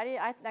 years old.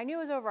 I knew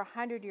it was over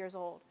 100 years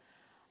old.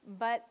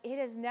 But it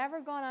has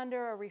never gone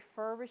under a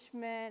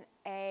refurbishment,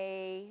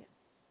 an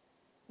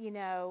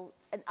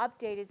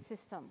updated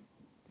system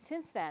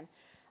since then.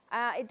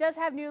 It does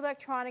have new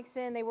electronics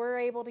in. They were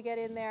able to get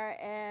in there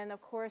and, of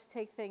course,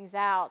 take things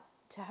out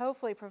to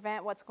hopefully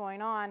prevent what's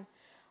going on,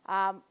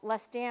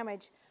 less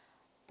damage.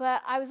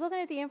 But I was looking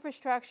at the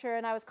infrastructure,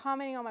 and I was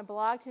commenting on my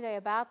blog today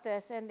about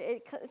this, and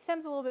it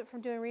stems a little bit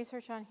from doing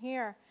research on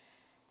here,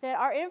 that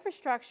our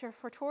infrastructure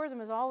for tourism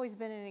has always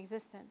been in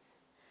existence.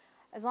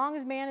 As long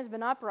as man has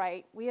been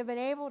upright, we have been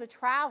able to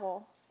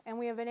travel, and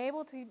we have been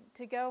able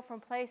to go from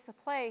place to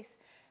place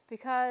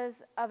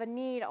because of a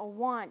need, a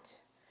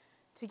want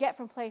to get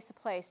from place to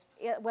place.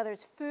 Whether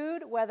it's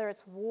food, whether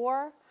it's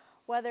war,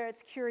 whether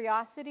it's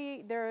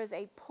curiosity, there is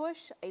a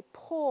push, a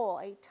pull,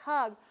 a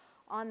tug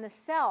on the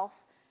self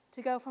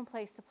to go from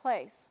place to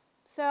place.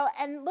 So,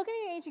 and looking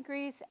at ancient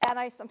Greece, and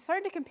I'm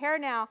starting to compare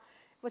now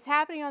what's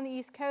happening on the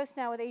East Coast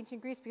now with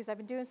ancient Greece, because I've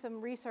been doing some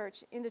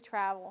research into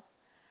travel.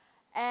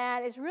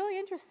 And it's really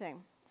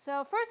interesting.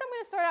 So first I'm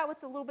going to start out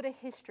with a little bit of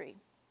history.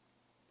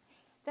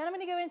 Then I'm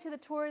going to go into the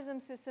tourism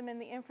system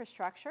and the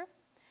infrastructure.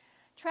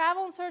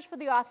 Travel and search for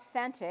the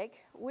authentic,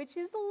 which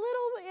is a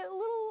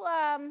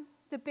little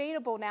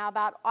debatable now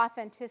about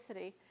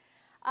authenticity.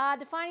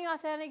 Defining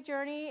authentic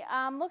journey,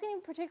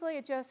 looking particularly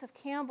at Joseph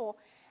Campbell.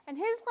 And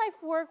his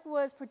life work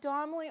was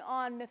predominantly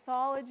on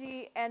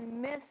mythology and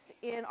myths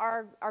in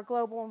our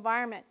global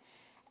environment.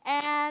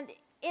 And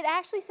it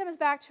actually stems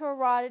back to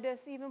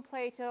Herodotus, even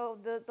Plato,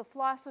 the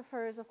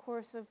philosophers, of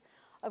course,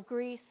 of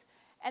Greece,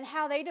 and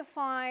how they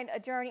defined a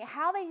journey,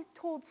 how they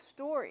told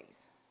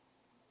stories.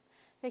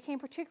 They came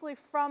particularly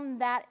from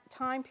that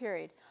time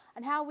period,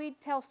 and how we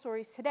tell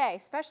stories today,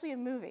 especially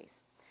in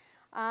movies.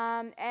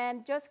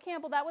 And Joseph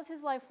Campbell, that was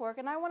his life work,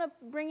 and I want to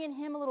bring in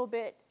him a little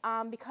bit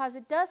because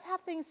it does have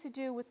things to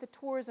do with the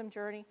tourism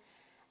journey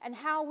and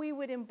how we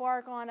would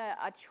embark on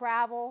a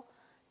travel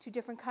to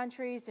different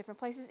countries,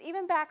 different places,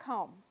 even back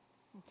home.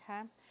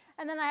 Okay,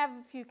 and then I have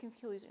a few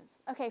conclusions.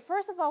 Okay,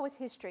 first of all, with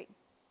history.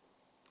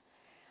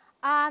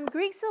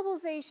 Greek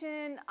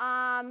civilization,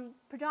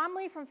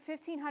 predominantly from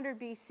 1500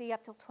 BC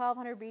up till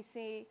 1200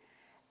 BC,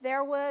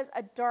 there was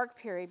a dark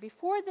period.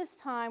 Before this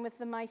time with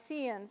the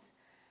Mycenaeans,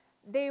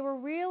 they were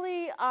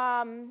really,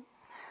 how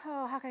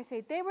can I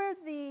say, they were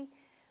the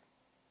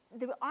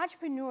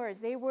entrepreneurs.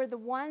 They were the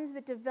ones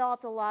that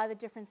developed a lot of the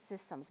different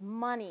systems.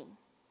 Money,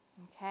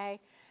 okay,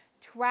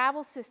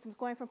 travel systems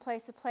going from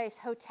place to place,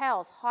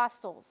 hotels,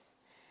 hostels.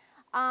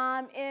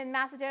 In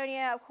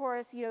Macedonia, of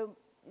course,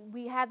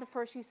 we had the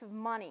first use of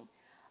money.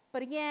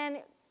 But again,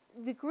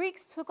 the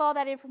Greeks took all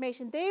that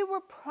information.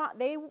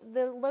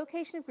 The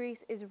location of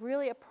Greece is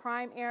really a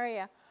prime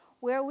area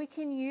where we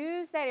can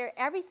use that area.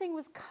 Everything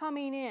was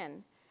coming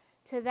in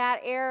to that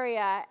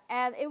area,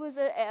 and it was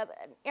an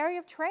area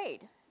of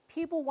trade.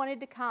 People wanted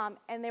to come,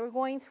 and they were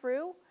going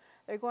through.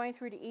 They were going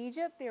through to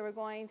Egypt. They were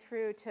going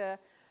through to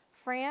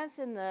France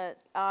and the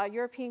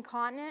European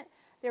continent.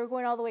 They were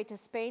going all the way to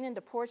Spain and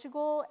to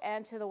Portugal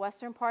and to the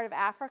western part of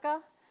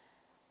Africa.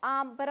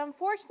 But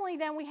unfortunately,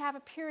 then we have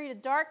a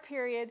dark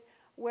period,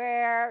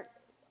 where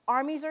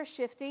armies are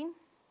shifting,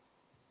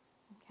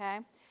 okay?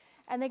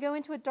 And they go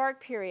into a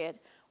dark period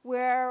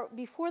where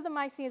before the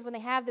Mycenaeans, when they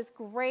have this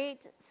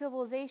great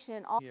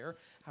civilization, here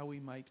how we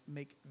might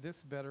make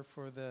this better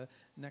for the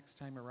next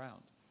time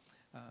around.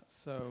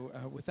 So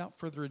without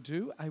further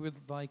ado, I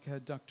would like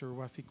Dr.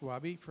 Wafik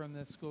Wabi from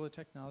the School of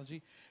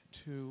Technology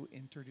to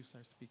introduce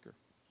our speaker.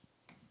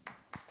 Thank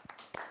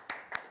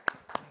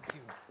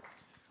you.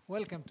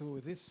 Welcome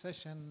to this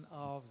session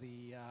of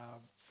the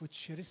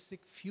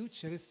futuristic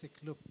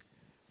look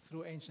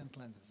through ancient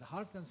lenses. The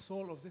heart and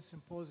soul of this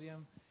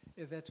symposium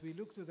is that we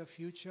look to the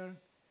future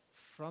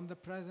from the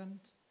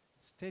present,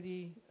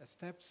 steady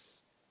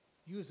steps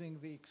using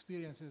the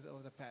experiences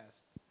of the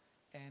past.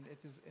 And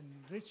it is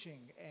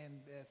enriching and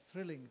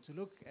thrilling to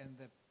look in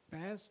the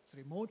past,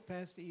 remote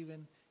past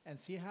even, and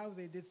see how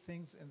they did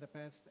things in the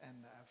past.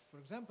 And for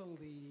example,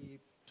 the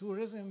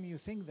tourism, you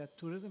think that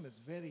tourism is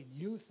a very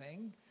new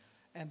thing.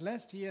 And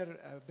last year,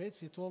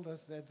 Betsy told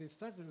us that they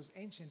started with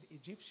ancient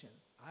Egyptian.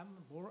 I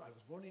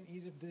was born in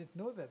Egypt, didn't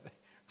know that.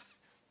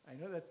 I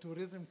know that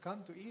tourism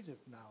come to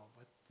Egypt now,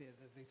 but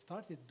they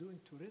started doing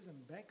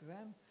tourism back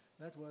then.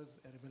 That was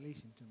a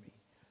revelation to me.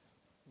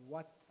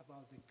 What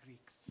about the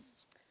Greeks?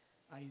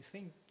 I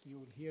think you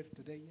will hear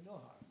today, you know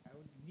her. I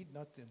need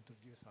not to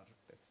introduce her,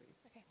 Betsy.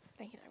 Okay,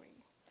 thank you, Dr.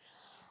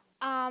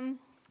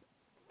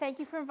 Thank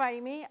you for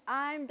inviting me.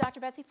 I'm Dr.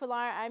 Betsy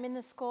Pudliner. I'm in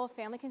the School of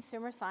Family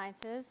Consumer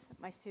Sciences.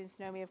 My students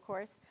know me, of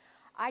course.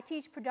 I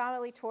teach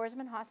predominantly tourism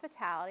and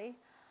hospitality.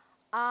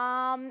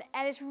 And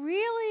it's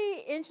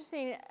really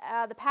interesting,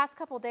 the past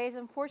couple of days,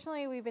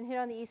 unfortunately, we've been hit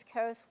on the East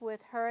Coast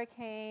with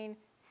Hurricane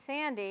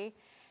Sandy,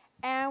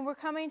 and we're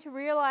coming to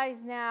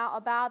realize now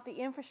about the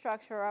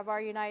infrastructure of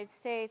our United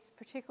States,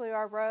 particularly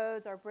our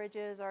roads, our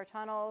bridges, our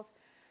tunnels.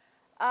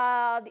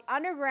 The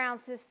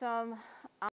underground system